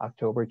place,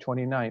 October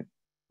 29th,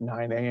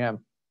 9 a.m.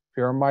 If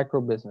you're a micro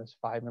business,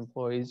 5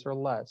 employees or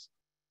less.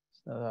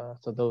 So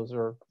those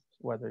are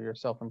whether you're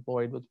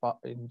self-employed with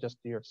just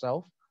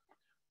yourself,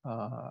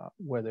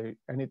 whether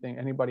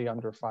anybody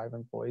under 5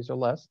 employees or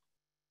less,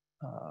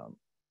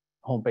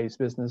 home-based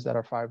business that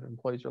are 5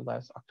 employees or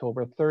less,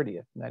 October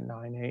 30th at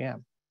 9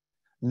 a.m.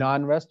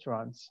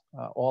 Non-restaurants,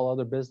 all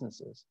other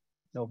businesses,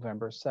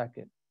 November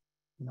 2nd,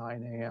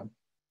 9 a.m.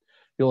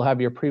 You'll have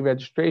your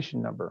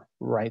pre-registration number.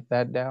 Write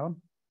that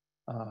down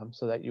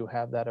so that you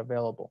have that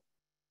available.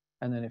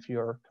 And then if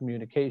your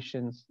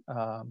communications,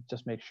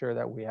 just make sure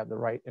that we have the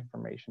right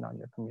information on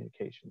your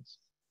communications.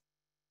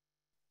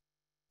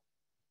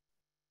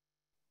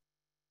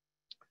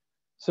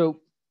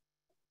 So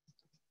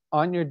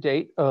on your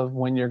date of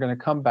when you're going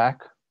to come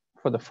back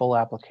for the full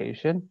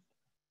application,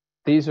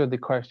 these are the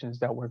questions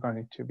that we're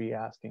going to be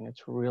asking.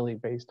 It's really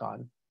based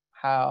on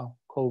how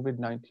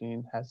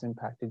COVID-19 has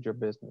impacted your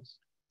business.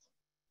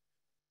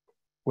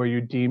 Were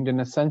you deemed an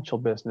essential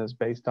business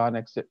based on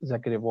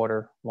Executive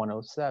Order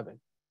 107?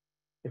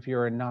 If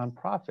you're a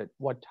nonprofit,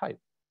 what type?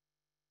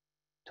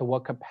 To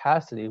what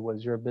capacity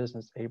was your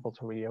business able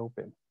to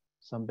reopen?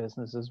 Some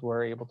businesses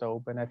were able to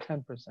open at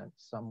 10%.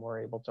 Some were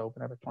able to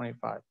open at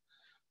 25%.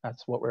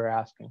 That's what we're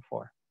asking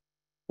for.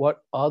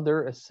 What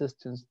other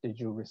assistance did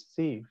you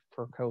receive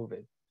for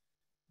COVID?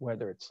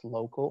 Whether it's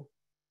local,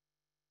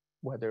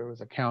 whether it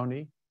was a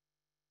county,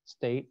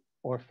 state,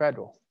 or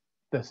federal.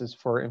 This is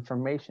for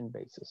information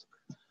basis.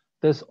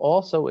 This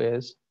also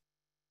is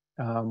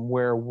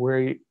where I'll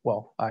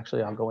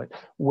go in,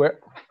 where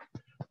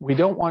we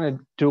don't want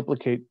to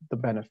duplicate the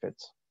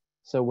benefits.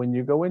 So when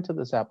you go into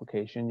this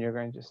application, you're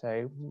going to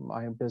say,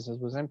 my business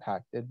was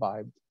impacted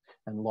by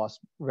and lost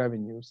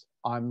revenues.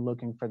 I'm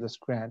looking for this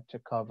grant to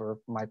cover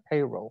my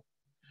payroll.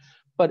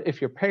 But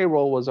if your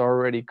payroll was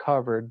already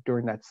covered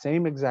during that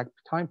same exact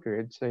time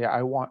period, say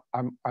I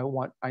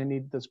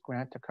need this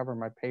grant to cover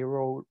my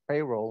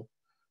payroll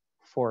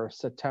for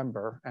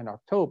September and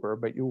October,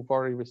 but you've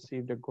already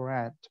received a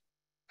grant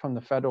from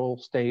the federal,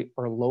 state,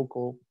 or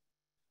local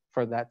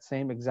for that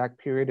same exact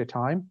period of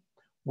time,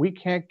 we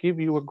can't give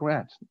you a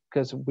grant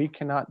because we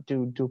cannot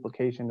do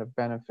duplication of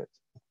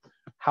benefits.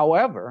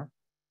 However,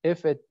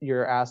 if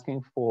you're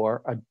asking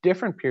for a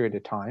different period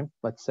of time,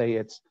 let's say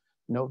it's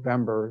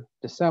November,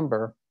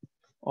 December,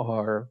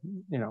 or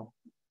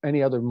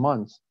any other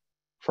months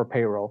for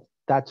payroll,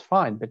 that's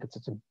fine because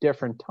it's a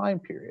different time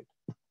period.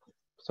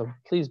 So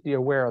please be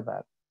aware of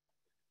that.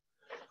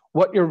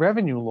 What your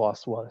revenue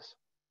loss was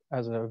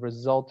as a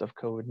result of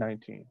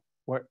COVID-19.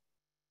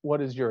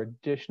 What is your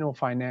additional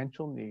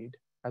financial need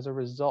as a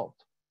result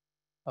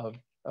of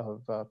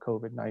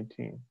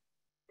COVID-19?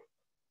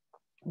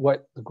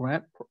 What the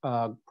grant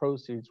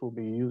proceeds will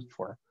be used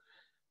for,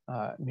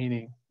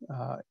 meaning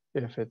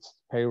if it's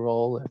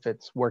payroll, if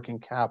it's working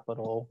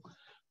capital,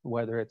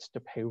 whether it's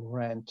to pay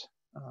rent.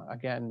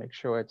 Again, make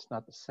sure it's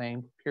not the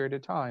same period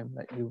of time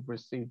that you've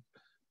received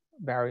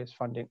various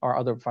funding or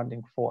other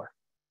funding for.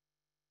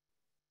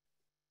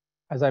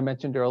 As I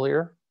mentioned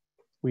earlier,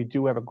 we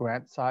do have a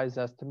grant size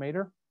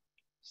estimator,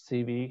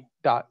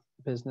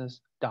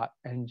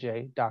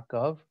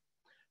 cv.business.nj.gov.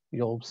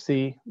 You'll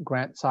see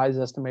grant size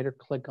estimator,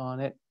 click on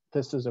it.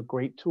 This is a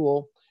great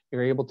tool.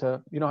 You're able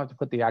to, you don't have to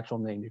put the actual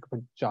name. You could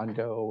put John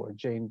Doe or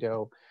Jane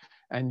Doe,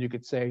 and you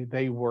could say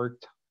they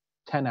worked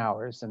 10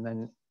 hours, and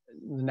then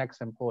the next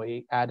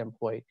employee,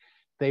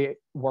 they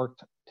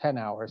worked 10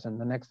 hours,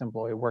 and the next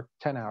employee worked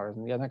 10 hours,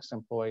 and the next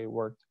employee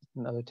worked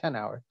another 10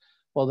 hours.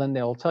 Well, then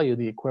they'll tell you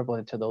the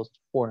equivalent to those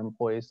 4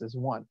 employees is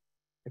 1.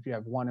 If you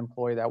have 1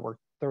 employee that worked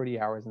 30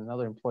 hours and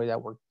another employee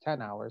that worked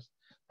 10 hours,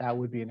 that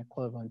would be an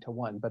equivalent to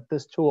 1. But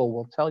this tool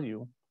will tell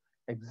you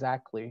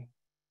exactly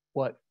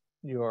what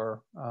you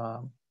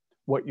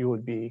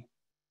would be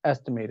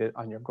estimated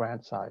on your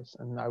grant size.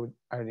 And I would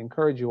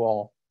encourage you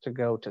all to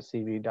go to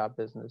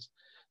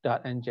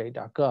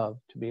cv.business.nj.gov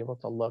to be able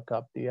to look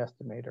up the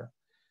estimator.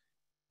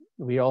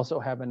 We also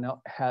have an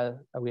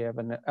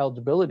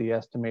eligibility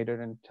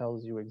estimator, and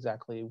tells you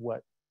exactly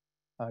what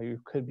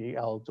you could be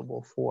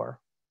eligible for.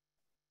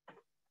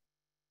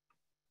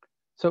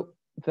 So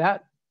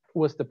that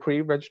was the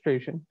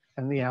pre-registration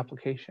and the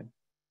application.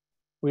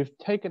 We've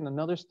taken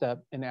another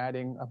step in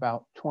adding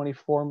about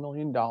 $24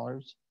 million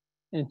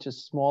into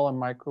small and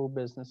micro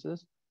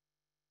businesses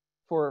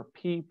for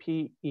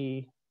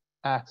PPE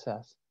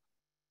access.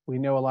 We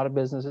know a lot of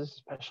businesses,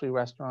 especially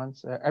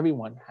restaurants,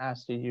 everyone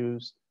has to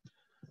use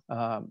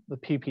the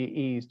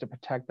PPEs to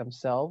protect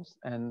themselves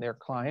and their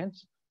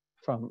clients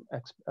from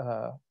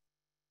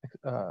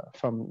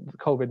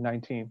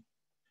COVID-19.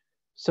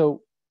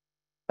 So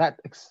that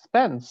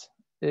expense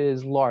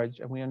is large,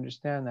 and we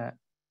understand that.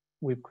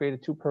 We've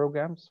created 2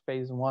 programs.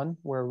 Phase 1,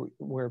 where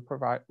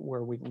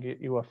we can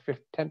get you a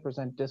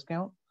 10%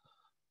 discount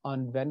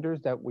on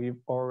vendors that we've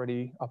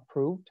already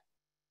approved.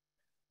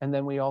 And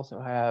then we also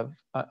have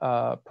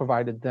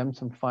provided them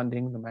some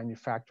funding, the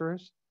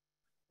manufacturers,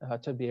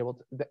 to be able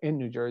to, in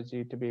New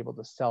Jersey, to be able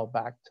to sell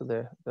back to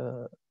the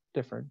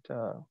different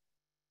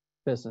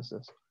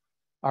businesses.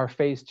 Our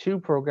phase 2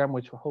 program,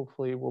 which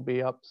hopefully will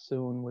be up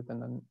soon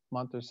within a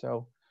month or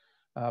so,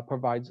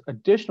 provides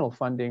additional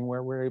funding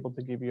where we're able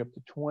to give you up to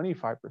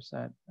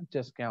 25%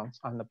 discounts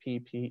on the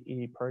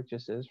PPE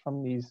purchases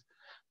from the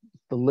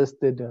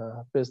listed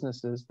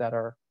businesses that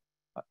are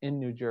in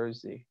New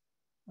Jersey.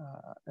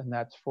 And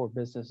that's for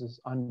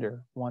businesses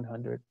under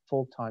 100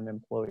 full-time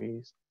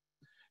employees.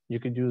 You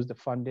could use the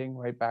funding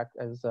right back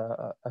as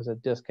a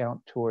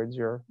discount towards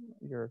your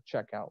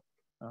checkout.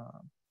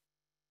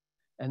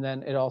 And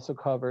then it also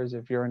covers,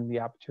 if you're in the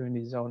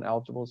opportunity zone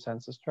eligible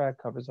census tract,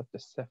 covers up to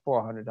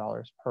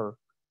 $400 per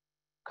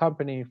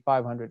company,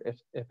 $500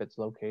 if it's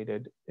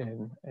located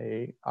in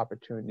a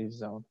opportunity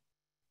zone.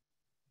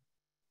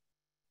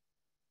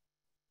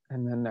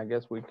 And then I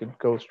guess we could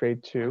go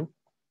straight to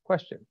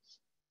questions.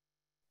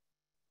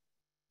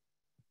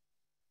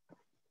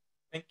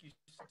 Thank you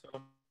so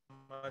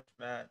much,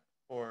 Matt,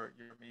 for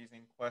your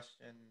amazing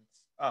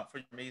questions, for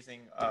your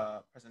amazing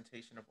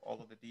presentation of all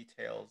of the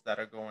details that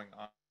are going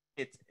on.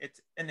 It's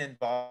an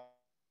involved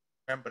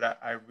program, but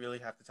I really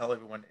have to tell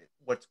everyone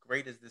what's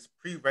great is this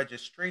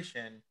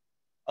pre-registration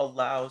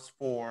allows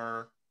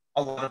for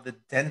a lot of the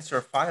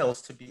denser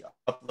files to be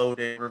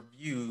uploaded,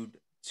 reviewed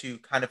to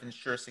kind of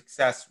ensure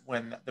success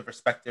when the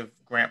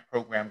respective grant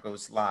program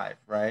goes live,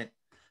 right?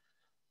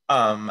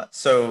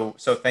 So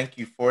thank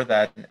you for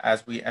that. And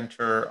as we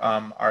enter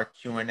our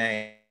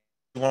Q&A,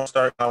 we want to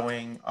start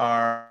going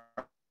to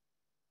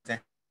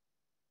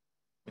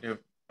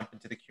jump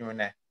into the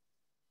Q&A.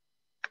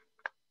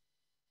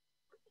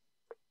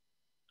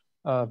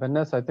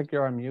 Vanessa, I think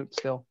you're on mute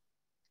still.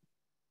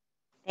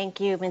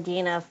 Thank you,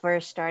 Medina, for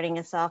starting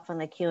us off on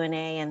the Q&A,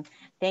 and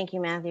thank you,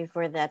 Matthew,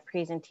 for that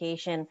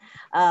presentation.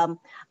 I'm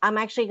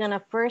actually going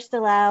to first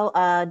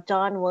allow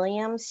Dawn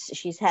Williams.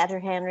 She's had her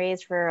hand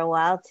raised for a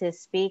while to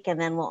speak, and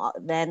then we'll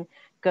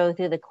go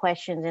through the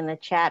questions in the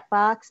chat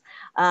box.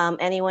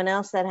 Anyone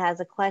else that has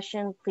a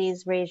question,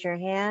 please raise your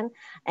hand,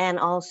 and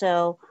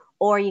also,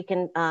 or you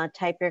can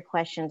type your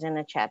questions in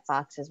the chat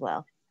box as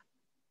well.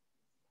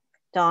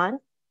 Dawn?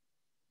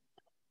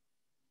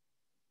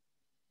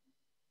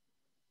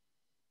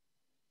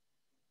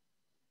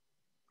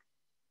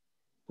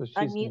 So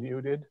she's Unmute.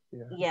 muted.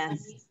 Yeah.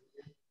 Yes.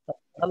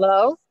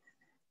 Hello?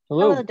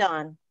 Hello,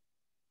 Dawn.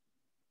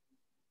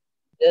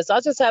 Yes, I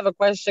just have a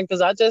question because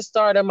I just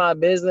started my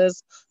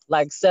business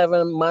like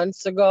 7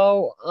 months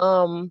ago.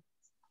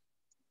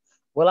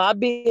 Will I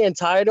be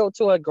entitled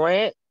to a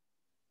grant?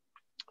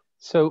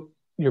 So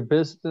your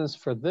business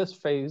for this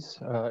phase,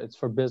 it's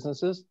for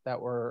businesses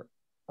that were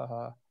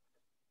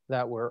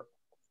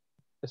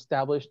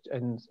established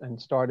and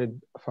started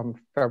from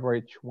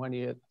February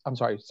 20th. I'm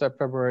sorry,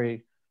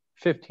 February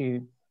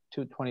 15th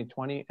to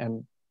 2020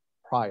 and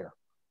prior.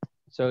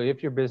 So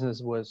if your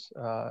business was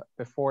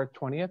before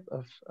 20th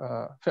of,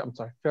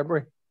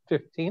 February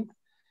 15th,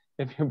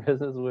 if your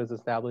business was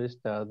established,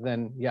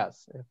 then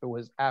yes. If it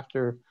was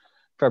after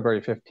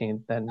February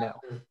 15th, then no.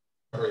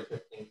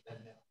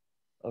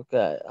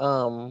 Okay.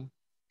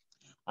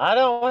 I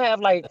don't have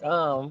like,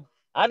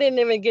 I didn't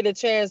even get a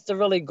chance to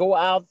really go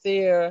out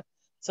there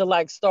to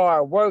like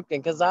start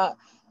working because I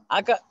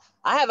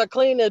have a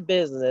cleaning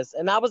business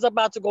and I was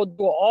about to go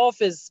do an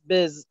office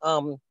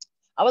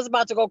I was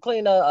about to go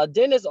clean a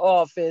dentist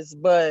office,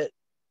 but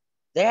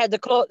they had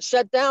to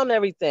shut down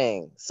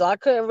everything. So I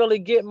couldn't really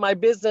get my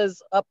business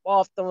up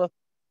off the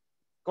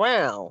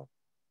ground.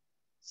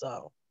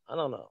 So I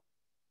don't know.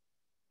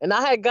 And I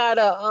had got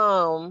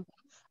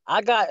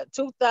I got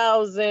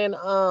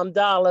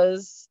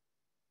 $2,000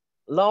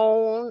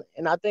 loan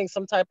and I think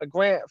some type of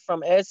grant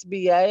from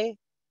SBA.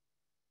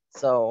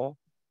 So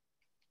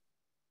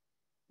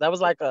that was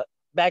like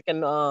back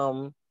in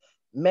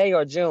May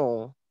or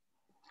June.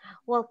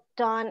 Well,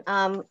 Dawn,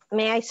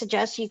 may I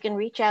suggest you can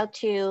reach out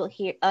to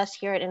us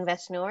here at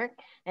Invest Newark,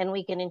 and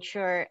we can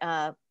ensure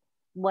if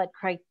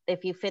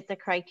you fit the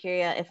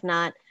criteria. If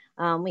not,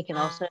 we can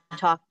also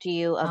talk to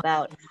you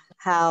about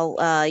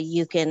how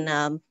you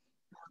can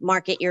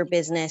market your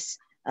business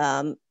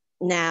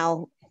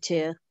now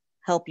to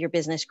help your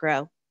business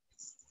grow.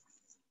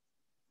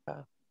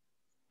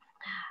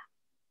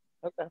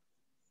 Okay.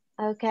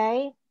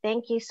 Okay.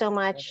 Thank you so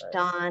much, Okay.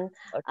 Dawn.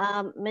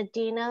 Okay.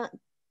 Medina,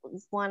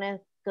 want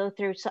to go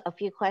through a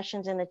few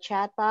questions in the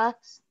chat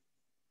box?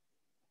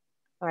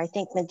 Or I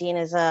think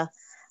Medina's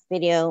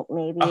video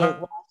maybe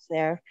lost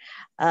there.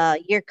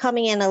 You're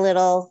coming in a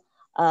little,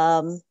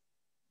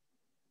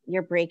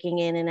 you're breaking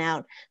in and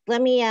out.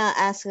 Let me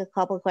ask a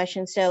couple of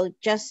questions. So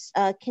just,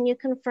 can you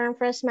confirm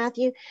for us,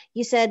 Matthew?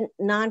 You said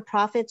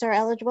nonprofits are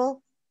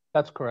eligible?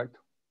 That's correct.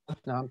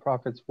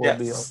 Nonprofits will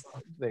be,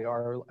 they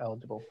are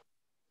eligible.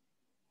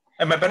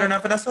 Am I better now,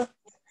 Vanessa?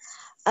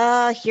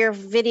 Your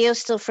video's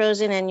still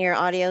frozen and your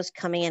audio's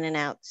coming in and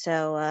out.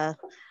 So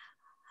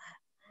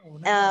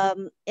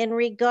in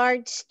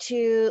regards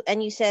to,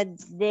 and you said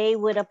they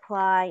would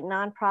apply,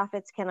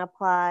 nonprofits can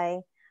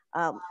apply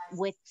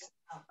with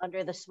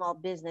under the small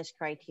business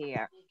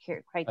criteria,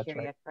 Right.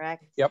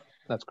 correct? Yep,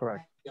 that's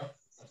correct.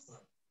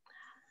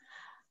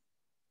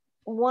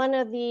 One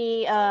of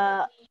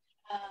the,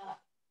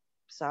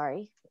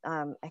 sorry,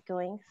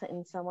 echoing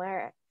in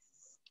somewhere.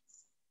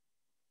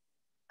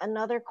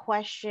 Another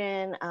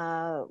question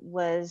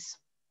was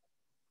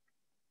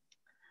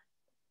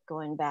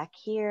going back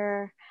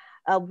here.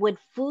 Would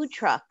food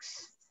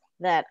trucks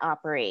that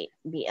operate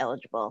be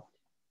eligible?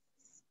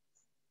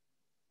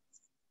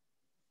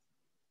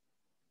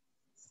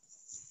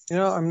 You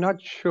know, I'm not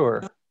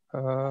sure.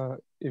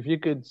 If you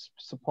could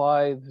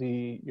supply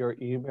your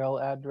email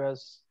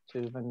address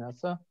to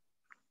Vanessa,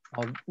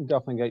 I'll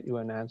definitely get you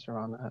an answer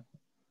on that.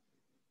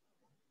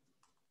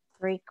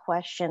 Great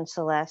question,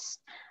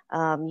 Celeste.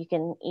 You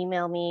can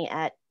email me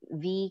at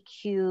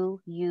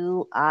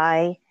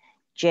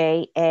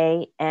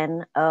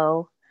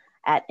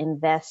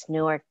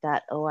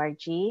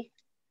vqujano@investnewark.org.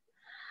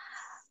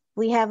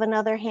 We have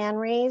another hand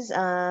raised.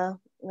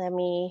 Let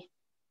me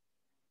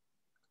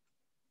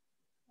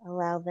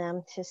allow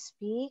them to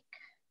speak.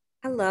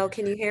 Hello,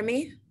 can you hear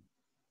me?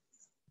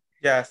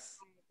 Yes.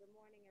 Good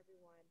morning,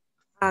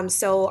 everyone.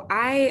 So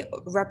I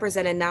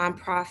represent a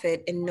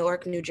nonprofit in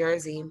Newark, New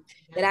Jersey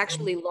that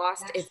actually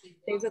lost its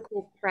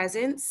physical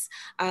presence,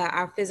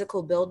 our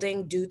physical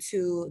building, due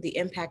to the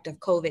impact of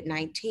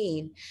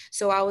COVID-19.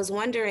 So I was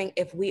wondering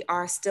if we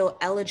are still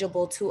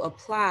eligible to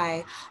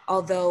apply,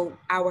 although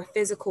our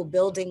physical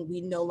building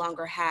we no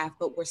longer have,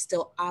 but we're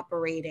still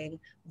operating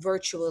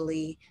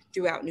virtually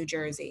throughout New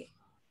Jersey.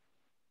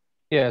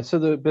 Yeah, so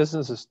the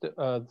business is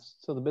still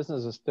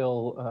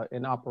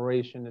in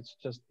operation. It's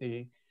just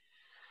the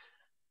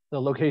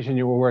location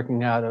you were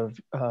working out of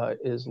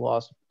is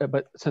lost.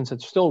 But since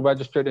it's still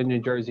registered in New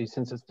Jersey,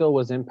 since it still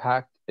was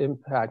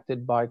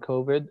impacted by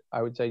COVID,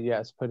 I would say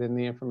yes, put in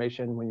the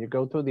information. When you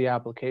go through the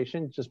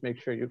application, just make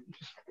sure you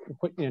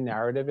put your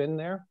narrative in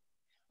there.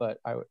 But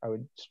I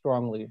would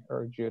strongly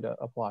urge you to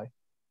apply.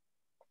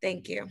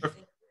 Thank you.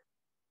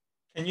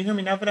 Can you hear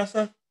me now,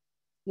 Vanessa?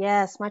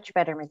 Yes, much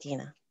better,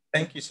 Medina.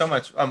 Thank you so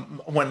much.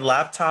 When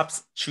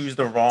laptops choose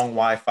the wrong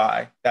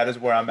Wi-Fi, that is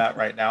where I'm at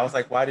right now. I was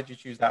like, why did you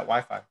choose that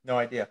Wi-Fi? No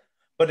idea.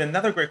 But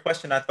another great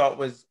question I thought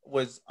was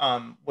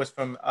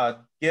from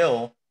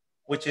Gil,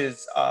 which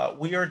is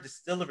we are a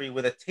distillery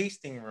with a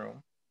tasting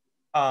room,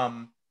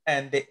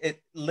 and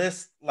it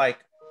lists like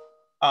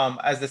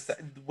as the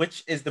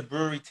which is the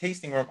brewery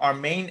tasting room. Our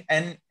main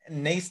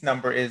NACE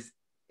number is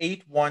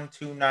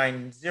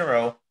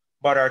 81290,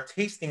 but our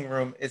tasting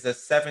room is a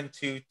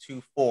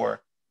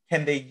 7224.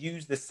 Can they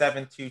use the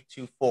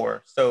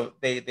 7224? So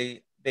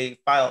they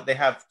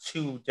have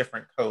two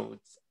different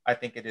codes. I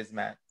think it is,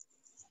 Matt.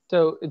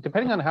 So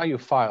depending on how you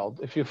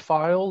filed, if you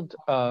filed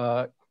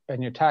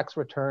and your tax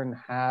return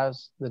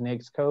has the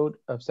NAICS code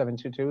of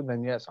 722,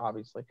 then yes,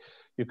 obviously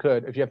you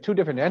could. If you have two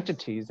different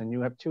entities and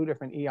you have two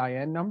different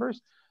EIN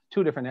numbers,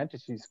 two different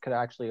entities could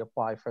actually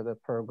apply for the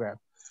program.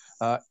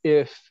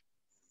 If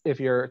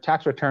your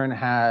tax return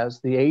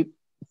has the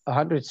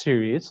 800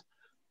 series,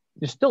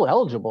 you're still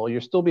eligible.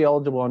 You'll still be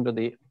eligible under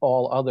the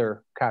all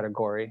other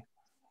category.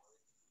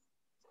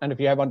 And if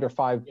you have under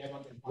 5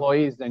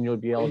 employees, then you'll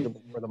be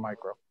eligible for the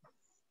micro.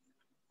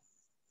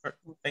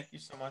 Thank you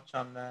so much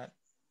on that.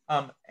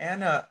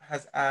 Anna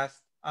has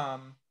asked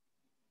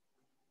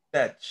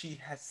that she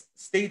has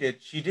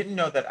stated she didn't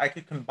know that I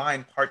could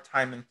combine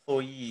part-time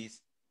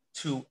employees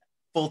to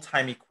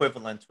full-time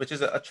equivalents, which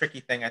is a tricky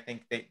thing. I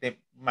think they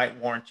might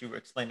warrant you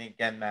explaining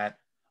again, Matt.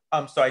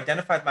 So I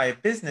identified my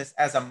business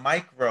as a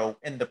micro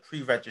in the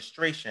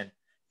pre-registration.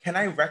 Can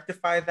I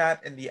rectify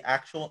that in the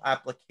actual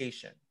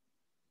application?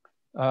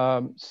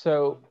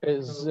 So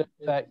is it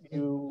that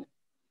you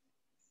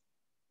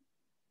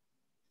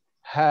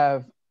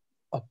have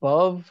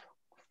above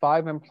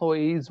 5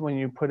 employees when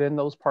you put in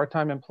those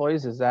part-time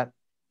employees? Is that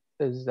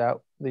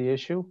the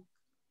issue?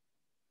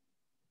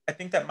 I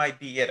think that might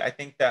be it. I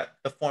think that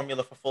the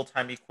formula for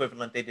full-time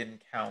equivalent, they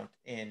didn't count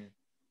in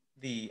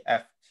the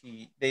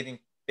FT. They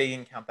didn't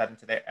count that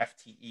into their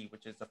FTE,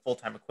 which is a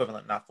full-time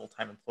equivalent, not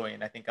full-time employee.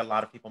 And I think a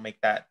lot of people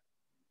make that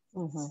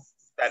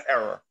that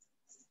error.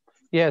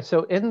 Yeah.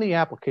 So in the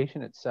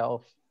application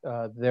itself,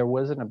 there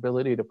was an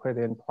ability to put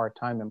in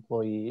part-time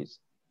employees.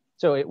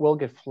 So it will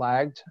get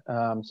flagged.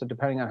 So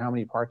depending on how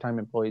many part-time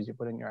employees you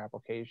put in your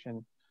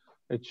application,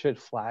 it should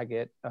flag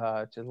it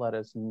to let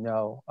us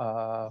know.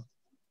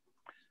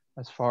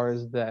 As far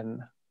as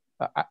then,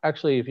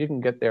 actually, if you can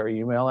get their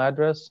email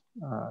address,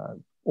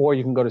 or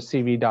you can go to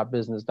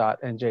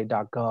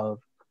cv.business.nj.gov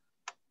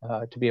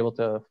to be able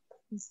to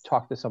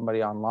talk to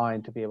somebody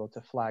online to be able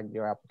to flag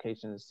your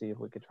application and see if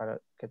we could try to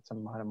get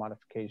some kind of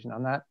modification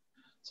on that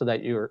so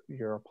that you're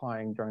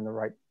applying during the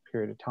right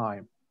period of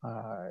time.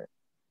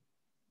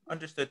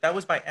 Understood. That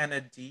was by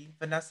Anna D,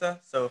 Vanessa.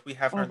 So if we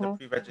have her in the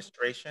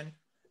pre-registration,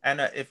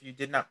 Anna, if you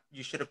did not,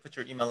 you should have put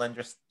your email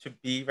address to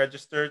be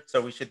registered. So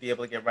we should be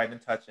able to get right in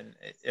touch. And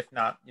if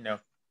not,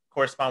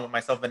 correspond with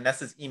myself.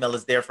 Vanessa's email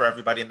is there for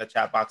everybody in the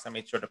chat box. I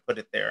made sure to put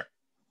it there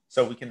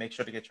so we can make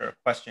sure to get your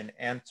question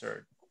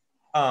answered.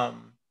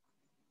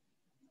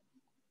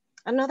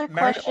 Another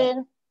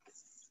question.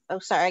 Oh,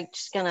 sorry,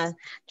 just gonna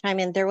chime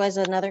in. There was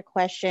another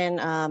question.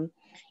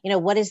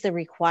 What is the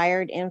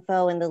required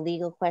info in the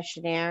legal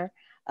questionnaire?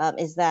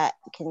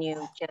 Can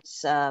you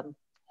just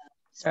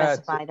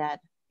specify that?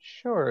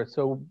 Sure.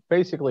 So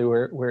basically,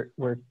 we're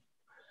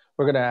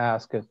going to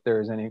ask if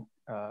there's any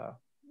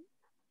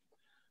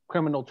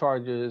criminal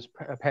charges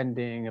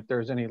pending, if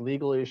there's any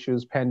legal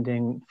issues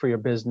pending for your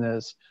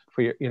business,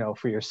 for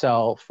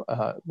yourself.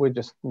 We're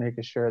just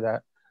making sure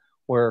that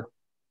we're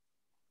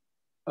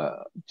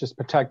just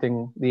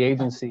protecting the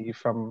agency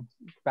from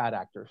bad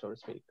actors, so to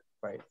speak,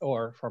 right?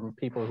 Or from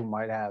people who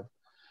might have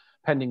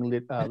pending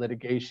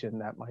litigation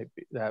that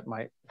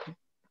might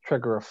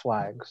trigger a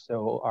flag.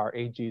 So our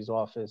AG's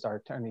office, our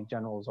Attorney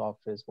General's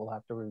office will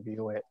have to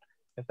review it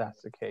if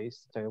that's the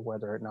case, to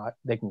whether or not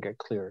they can get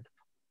cleared.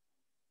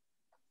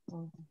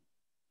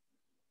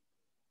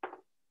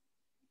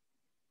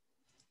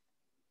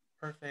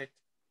 Perfect.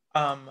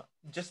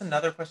 Just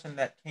another question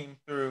that came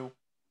through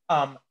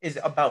is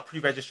about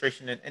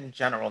pre-registration in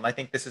general. And I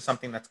think this is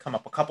something that's come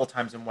up a couple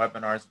times in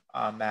webinars,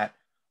 Matt,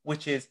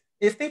 which is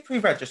if they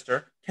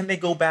pre-register, can they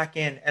go back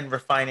in and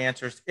refine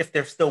answers if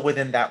they're still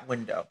within that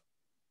window?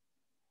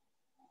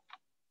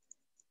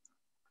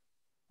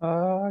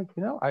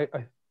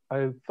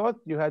 I thought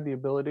you had the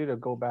ability to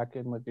go back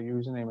in with the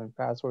username and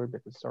password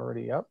if it's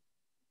already up,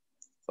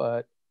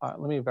 but let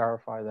me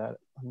verify that.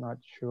 I'm not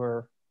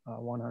sure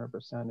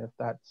 100% if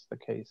that's the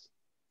case.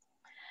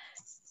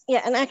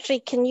 Yeah, and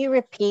actually, can you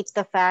repeat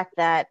the fact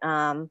that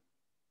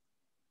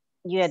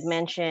you had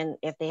mentioned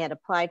if they had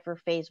applied for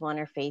phase 1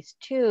 or phase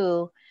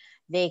 2,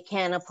 they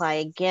can apply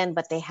again,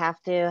 but they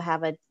have to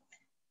have a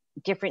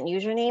different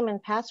username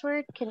and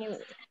password? Can you?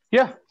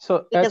 Yeah.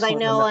 So because I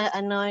know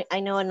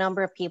a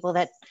number of people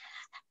that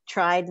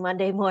tried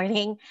Monday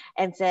morning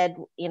and said,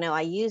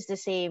 I use the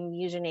same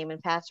username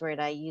and password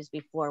I used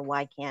before.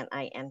 Why can't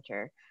I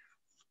enter?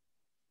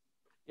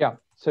 Yeah.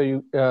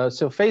 So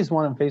so phase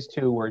 1 and phase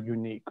 2 were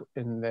unique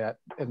in that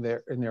in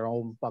their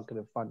own bucket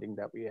of funding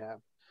that we have.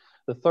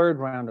 The third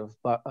round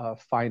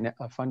of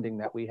funding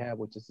that we have,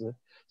 which is the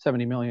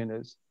 70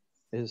 million,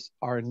 is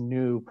our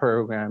new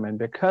program. And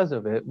because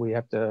of it, we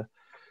have to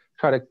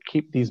try to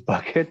keep these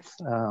buckets,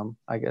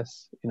 I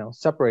guess,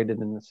 separated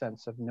in the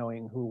sense of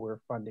knowing who we're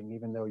funding,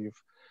 even though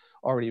you've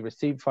already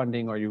received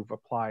funding or you've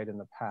applied in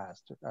the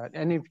past.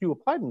 And if you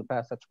applied in the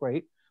past, that's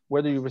great.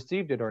 Whether you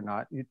received it or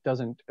not, it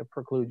doesn't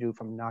preclude you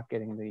from not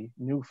getting the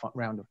new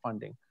round of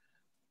funding.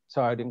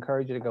 So I'd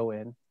encourage you to go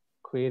in,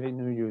 create a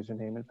new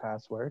username and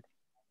password,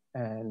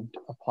 and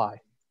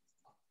apply,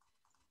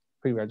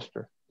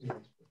 pre-register.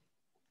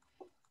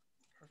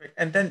 Perfect.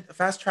 And then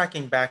fast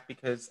tracking back,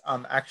 because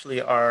actually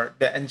the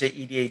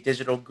NJEDA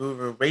digital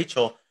guru,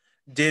 Rachel,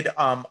 did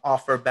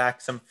offer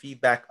back some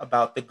feedback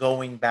about the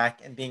going back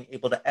and being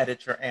able to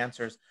edit your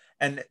answers.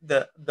 And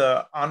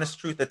the honest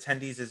truth,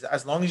 attendees, is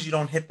as long as you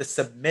don't hit the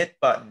submit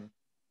button,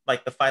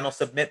 like the final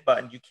submit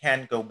button, you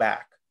can go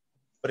back.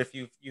 But if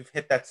you've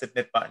hit that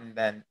submit button,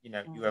 then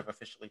you have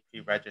officially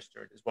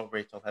pre-registered, is what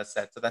Rachel has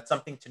said. So that's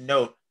something to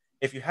note.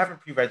 If you haven't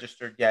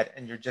pre-registered yet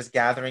and you're just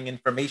gathering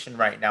information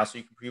right now so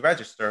you can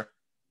pre-register,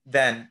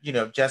 then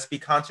just be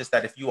conscious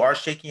that if you are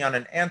shaky on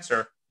an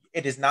answer,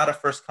 it is not a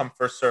first come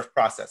first serve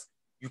process.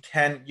 You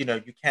can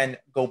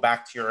go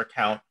back to your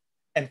account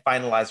and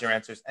finalize your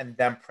answers and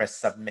then press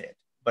submit.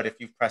 But if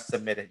you've pressed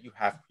submit it, you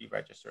have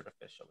pre-registered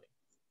officially.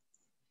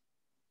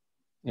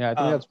 Yeah, I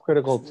think that's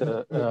critical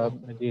to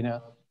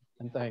Medina.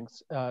 And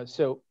thanks.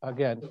 So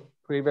again,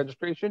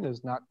 pre-registration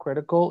is not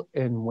critical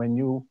in when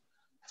you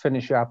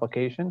finish your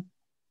application.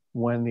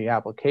 When the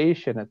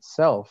application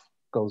itself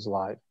goes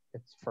live,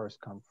 it's first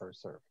come,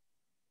 first serve.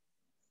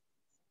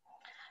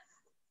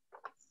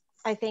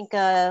 I think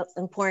an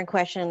important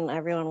question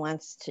everyone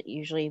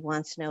usually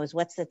wants to know is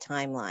what's the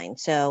timeline?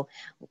 So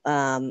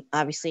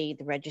obviously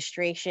the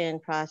registration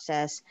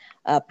process,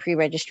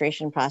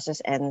 pre-registration process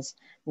ends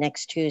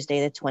next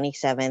Tuesday, the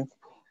 27th.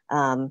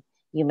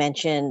 You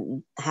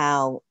mentioned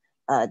how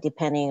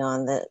depending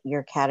on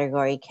your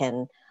category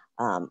can,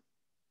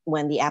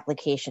 when the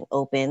application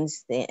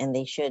opens,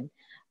 they should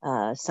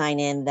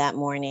sign in that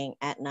morning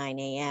at 9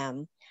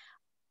 a.m.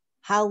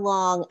 How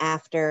long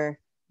after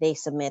they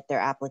submit their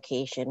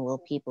application will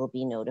people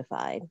be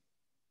notified?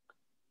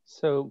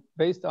 So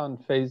based on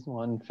phase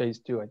 1, phase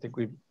 2, I think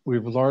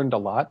we've learned a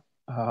lot.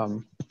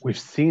 We've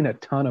seen a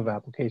ton of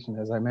applications.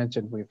 As I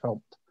mentioned, we've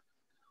helped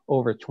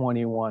over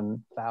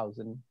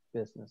 21,000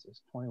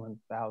 businesses.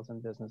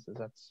 21,000 businesses,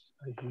 that's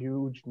a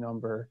huge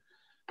number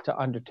to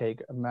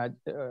undertake.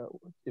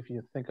 If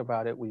you think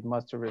about it, we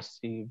must have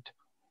received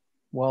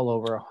well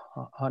over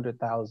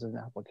 100,000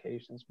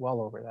 applications,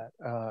 well over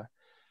that.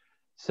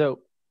 So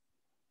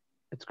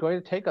it's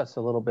going to take us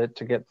a little bit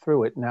to get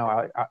through it.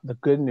 Now, the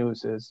good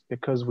news is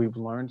because we've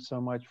learned so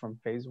much from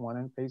phase 1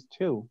 and phase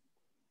 2,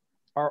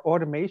 our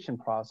automation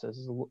process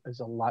is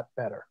a lot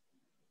better.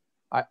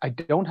 I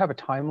don't have a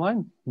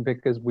timeline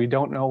because we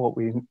don't know what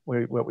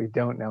we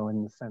don't know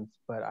in the sense,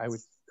 but I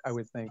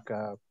would think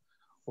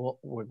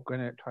we're going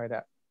to try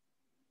to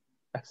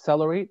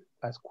accelerate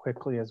as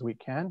quickly as we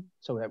can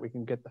so that we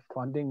can get the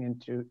funding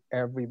into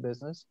every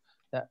business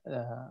that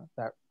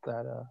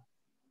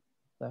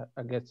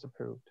gets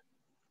approved.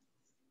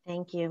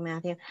 Thank you,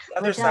 Matthew. The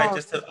other side,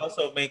 just to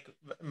also make,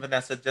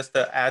 Vanessa, just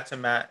to add to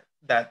Matt,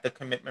 that the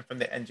commitment from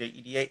the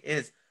NJEDA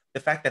is the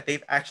fact that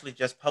they've actually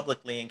just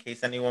publicly, in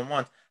case anyone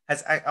wants,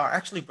 are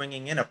actually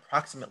bringing in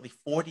approximately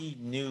 40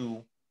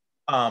 new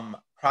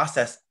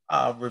process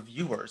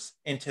reviewers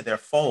into their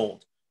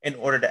fold in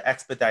order to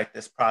expedite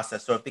this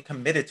process. So if they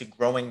committed to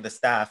growing the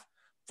staff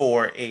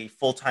for a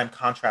full-time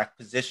contract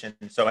position,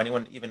 so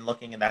anyone even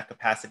looking in that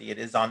capacity, it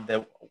is on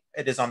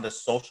the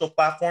social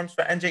platforms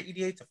for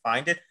NJEDA to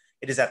find it.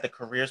 It is at the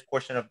careers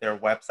portion of their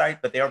website,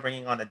 but they are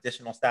bringing on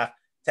additional staff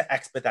to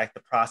expedite the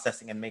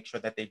processing and make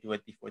sure that they do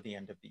it before the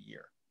end of the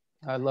year.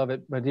 I love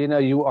it. Medina,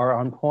 you are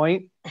on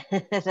point.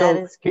 That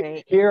is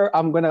great. Here,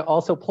 I'm going to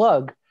also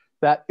plug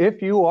that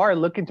if you are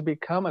looking to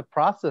become a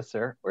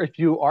processor or if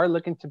you are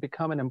looking to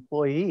become an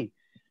employee,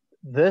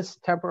 this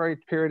temporary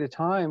period of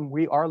time,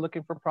 we are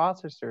looking for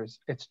processors.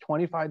 It's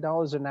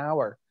 $25 an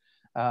hour.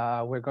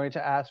 We're going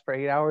to ask for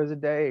 8 hours a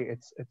day.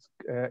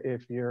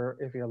 If you're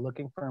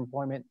looking for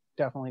employment,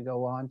 definitely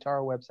go on to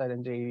our website,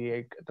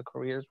 NJEDA, the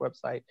careers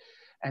website,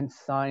 and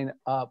sign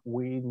up.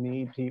 We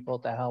need people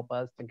to help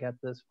us to get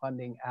this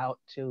funding out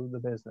to the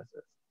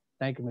businesses.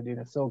 Thank you,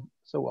 Medina. So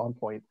on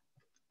point.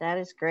 That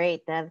is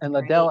great. And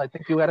Liddell, I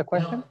think you had a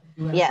question?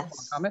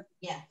 Yes. Comment?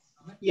 Yes.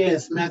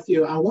 Yes,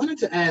 Matthew. I wanted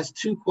to ask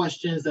 2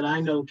 questions that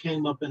I know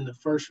came up in the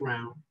first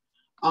round.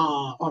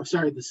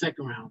 The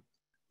second round.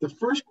 The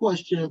first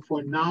question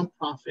for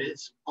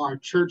nonprofits: are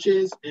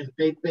churches and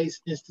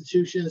faith-based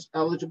institutions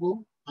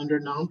eligible under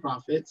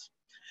nonprofits?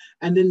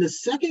 And then the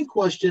second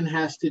question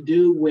has to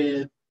do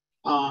with,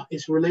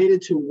 it's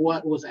related to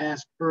what was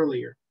asked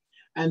earlier.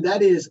 And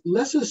that is,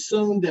 let's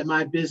assume that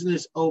my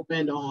business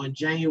opened on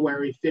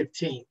January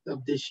 15th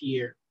of this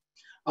year.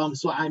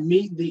 So I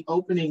meet the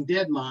opening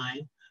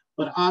deadline,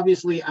 but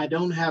obviously I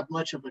don't have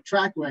much of a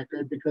track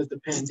record because the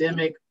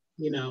pandemic,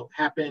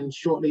 happened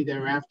shortly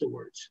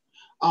thereafterwards.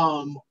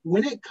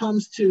 When it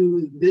comes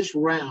to this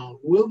round,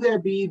 will there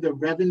be the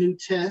revenue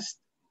test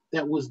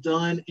that was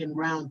done in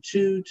round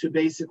 2 to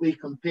basically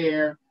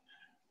compare,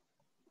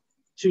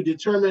 to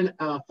determine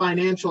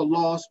financial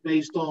loss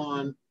based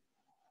on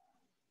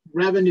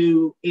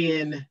revenue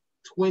in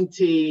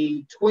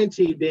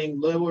 2020 being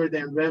lower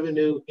than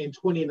revenue in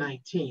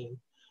 2019?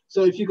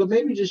 So if you could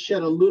maybe just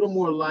shed a little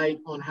more light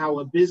on how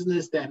a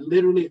business that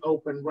literally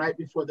opened right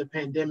before the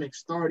pandemic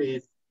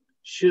started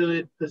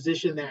should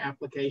position their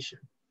application.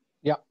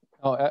 Yeah,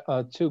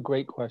 two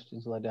great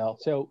questions, Liddell.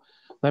 So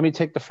let me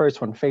take the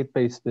first one,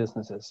 faith-based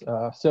businesses.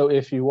 So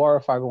if you are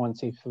a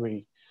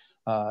 501c3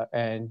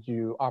 and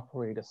you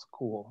operate a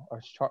school,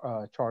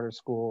 a charter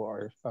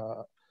school,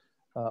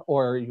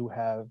 or you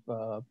have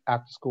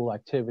after-school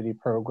activity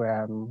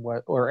program,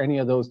 or any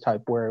of those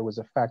type where it was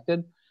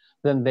affected,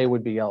 then they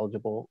would be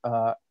eligible.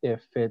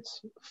 If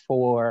it's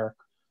for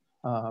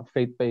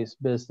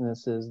faith-based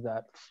businesses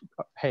that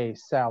pay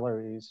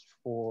salaries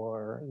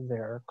for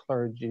their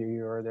clergy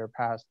or their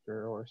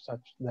pastor or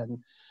such,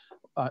 then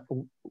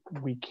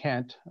we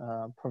can't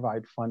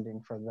provide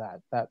funding for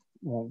that. That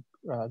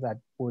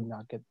would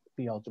not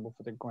be eligible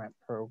for the grant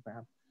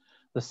program.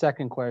 The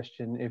second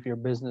question, if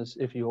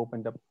you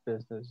opened up a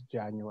business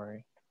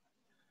January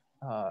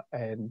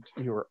and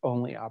you were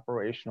only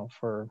operational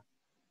for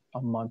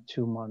a month,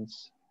 2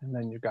 months, and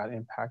then you got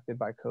impacted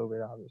by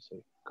COVID, obviously,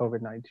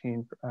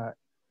 COVID-19,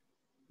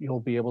 you'll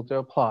be able to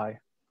apply.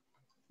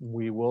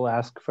 We will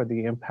ask for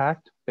the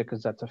impact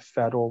because that's a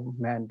federal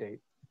mandate.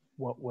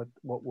 What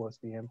was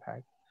the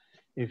impact?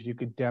 If you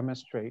could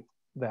demonstrate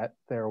that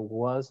there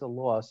was a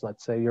loss,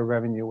 let's say your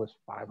revenue was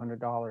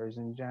 $500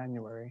 in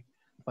January,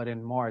 but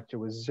in March it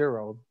was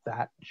 $0,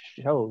 that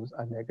shows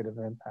a negative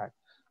impact.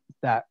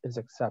 That is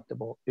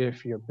acceptable.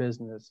 If your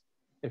business,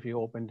 if you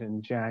opened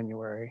in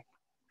January,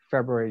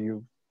 February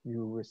you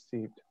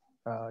received,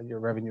 your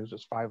revenues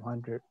was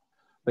 500,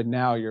 but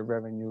now your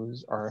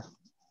revenues are,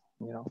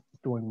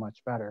 doing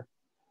much better.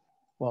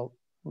 Well,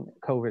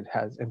 COVID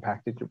has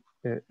impacted you.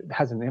 It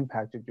hasn't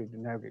impacted you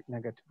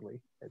negatively.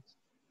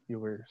 You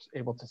were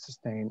able to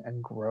sustain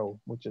and grow,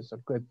 which is a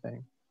good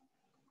thing.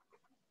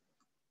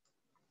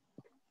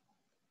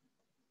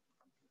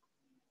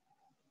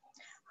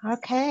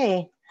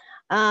 Okay.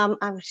 I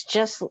was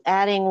just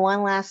adding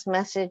one last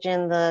message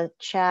in the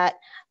chat.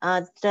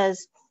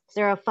 Is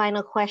there a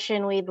final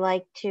question we'd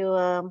like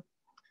to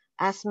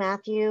ask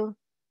Matthew,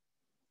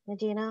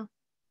 Medina?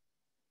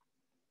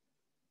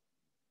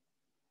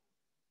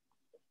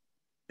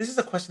 This is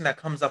a question that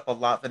comes up a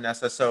lot,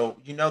 Vanessa. So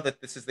you know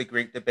that this is the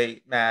great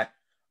debate, Matt,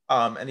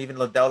 and even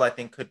Liddell, I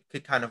think,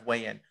 could kind of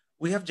weigh in.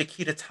 We have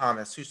Jaquita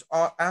Thomas, who's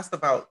asked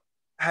about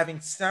having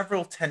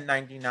several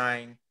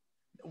 1099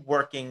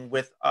 working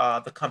with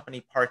the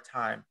company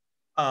part-time.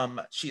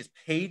 She is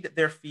paid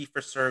their fee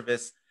for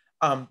service.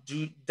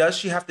 Does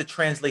she have to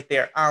translate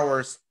their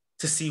hours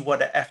to see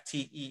what an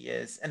FTE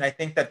is? And I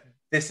think that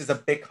this is a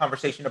big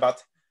conversation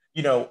about,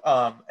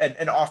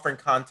 and offering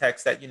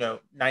context that,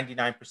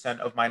 99%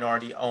 of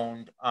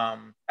minority-owned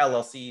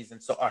LLCs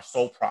and so are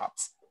sole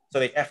props. So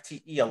they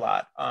FTE a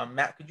lot.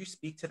 Matt, could you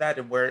speak to that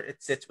and where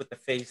it sits with the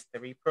Phase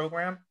 3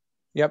 program?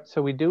 Yep.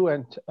 So we do,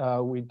 and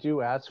we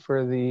do ask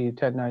for the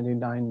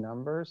 1099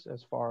 numbers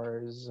as far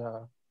as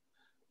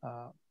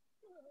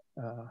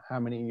how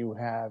many you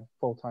have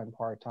full-time,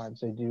 part-time.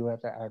 So you do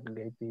have to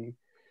aggregate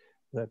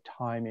the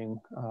timing,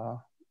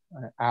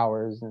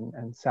 hours,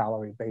 and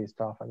salary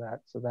based off of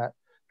that. So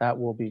that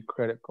will be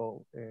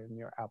critical in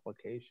your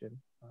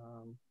application.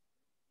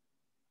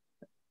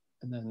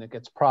 And then it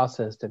gets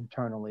processed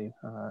internally.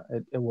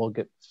 It will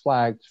get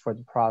flagged for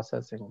the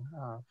processing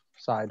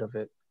side of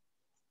it.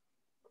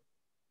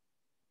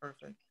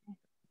 Perfect.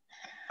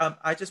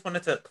 I just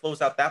wanted to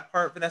close out that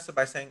part, Vanessa,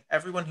 by saying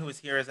everyone who is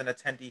here as an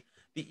attendee,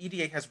 the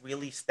EDA has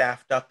really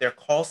staffed up their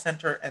call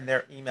center and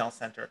their email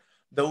center.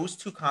 Those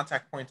two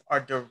contact points are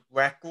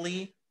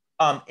directly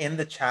in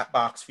the chat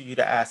box for you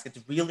to ask. It's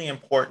really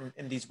important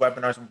in these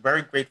webinars. I'm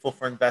very grateful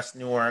for Invest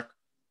Newark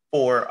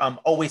for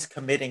always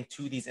committing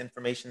to these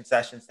information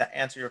sessions to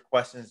answer your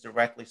questions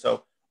directly.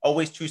 So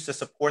always choose to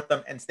support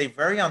them and stay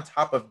very on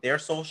top of their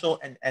social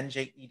and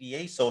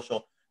NJEDA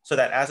social, so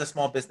that as a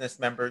small business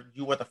member,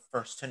 you are the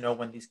first to know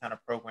when these kind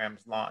of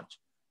programs launch.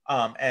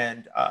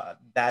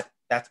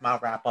 That's my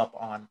wrap up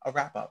on a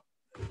wrap up.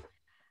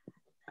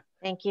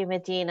 Thank you,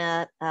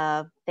 Medina.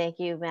 Thank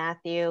you,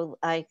 Matthew.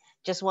 I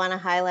just want to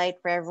highlight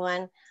for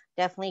everyone,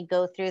 definitely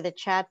go through the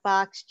chat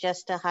box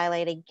just to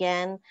highlight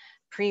again.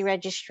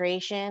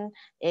 Pre-registration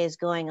is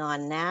going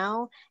on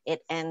now.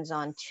 It ends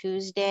on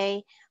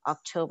Tuesday,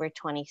 October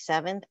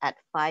 27th at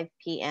 5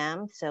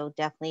 p.m. So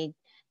definitely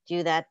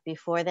do that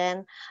before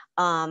then.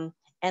 And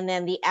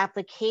then the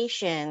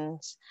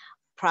applications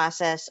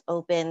process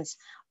opens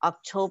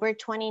October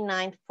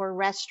 29th for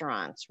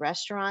restaurants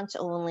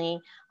only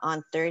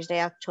on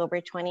Thursday, October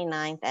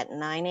 29th at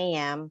 9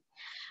 a.m.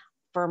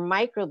 For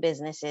micro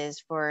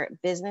businesses, for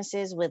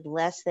businesses with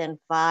less than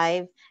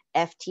 5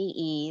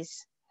 FTEs,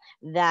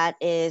 that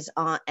is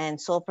on, and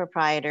sole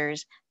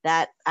proprietors,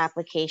 that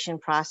application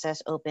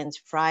process opens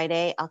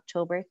Friday,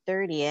 October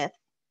 30th.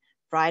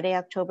 Friday,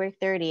 October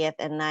 30th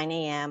at 9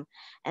 a.m.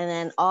 And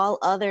then all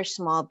other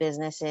small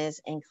businesses,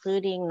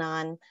 including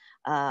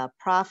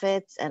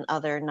non-profits and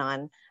other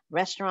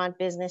non-restaurant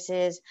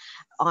businesses,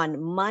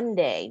 on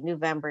Monday,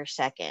 November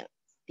 2nd,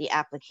 the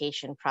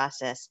application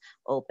process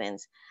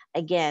opens.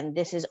 Again,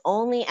 this is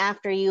only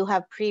after you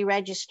have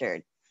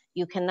pre-registered.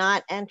 You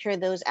cannot enter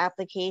those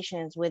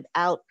applications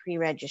without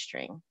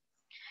pre-registering.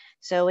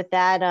 So with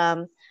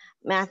that,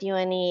 Matthew,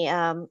 any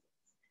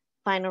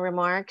final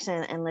remarks,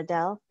 and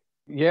Liddell?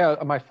 Yeah,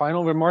 my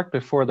final remark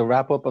before the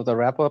wrap up of the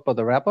wrap up of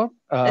the wrap up.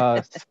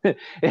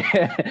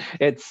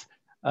 It's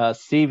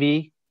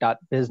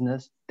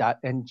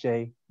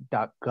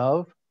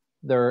cv.business.nj.gov.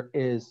 There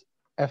is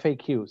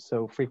FAQ,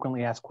 so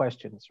frequently asked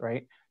questions,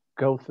 right?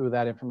 Go through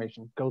that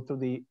information. Go through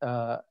the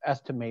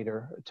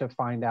estimator to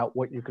find out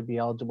what you could be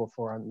eligible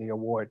for on the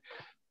award.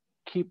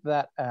 Keep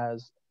that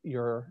as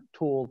your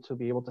tool to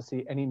be able to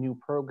see any new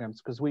programs,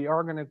 because we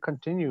are going to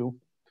continue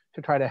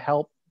to try to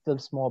help the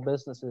small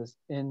businesses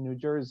in New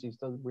Jersey.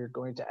 So we're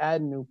going to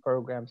add new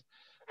programs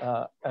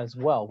as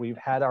well. We've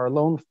had our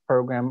loan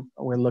program.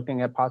 We're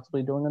looking at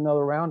possibly doing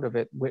another round of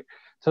it.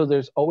 So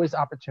there's always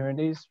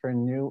opportunities for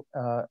new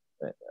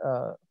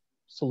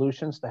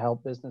solutions to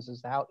help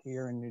businesses out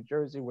here in New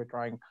Jersey. We're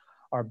trying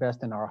our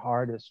best and our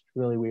hardest.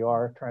 Really, we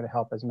are trying to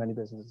help as many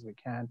businesses as we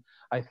can.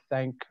 I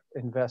thank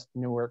Invest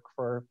Newark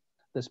for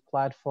this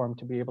platform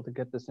to be able to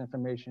get this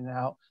information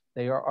out.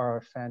 They are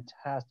a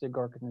fantastic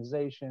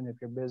organization. If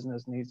your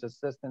business needs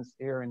assistance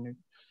here in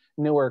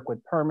Newark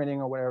with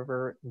permitting or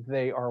whatever,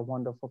 they are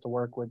wonderful to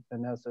work with.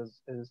 Vanessa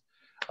is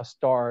a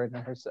star and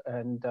a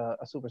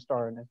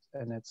superstar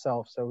in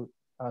itself. So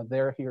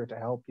they're here to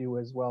help you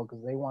as well,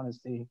 because they want to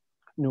see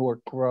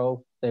Newark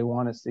grow. They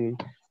want to see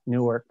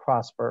Newark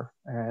prosper.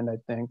 And I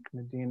thank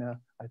Medina,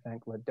 I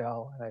thank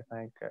Liddell, and I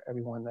thank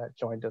everyone that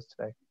joined us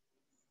today.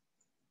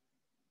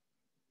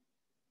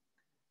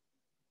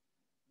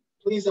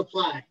 Please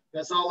apply.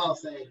 That's all I'll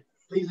say.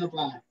 Please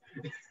apply.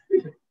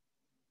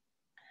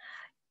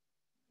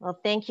 Well,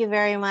 thank you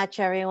very much,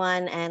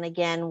 everyone. And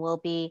again, I'll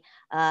be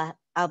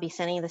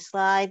sending the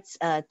slides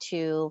and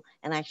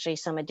actually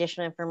some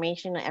additional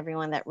information to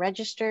everyone that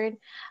registered.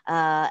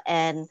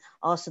 And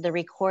also the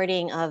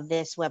recording of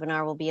this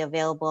webinar will be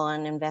available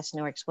on Invest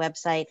Newark's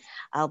website.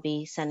 I'll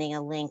be sending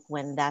a link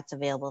when that's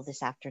available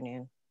this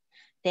afternoon.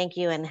 Thank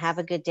you and have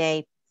a good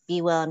day.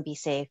 Be well and be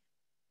safe.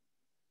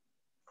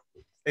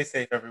 Stay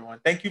safe, everyone.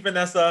 Thank you,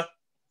 Vanessa.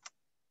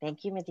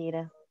 Thank you,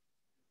 Medina.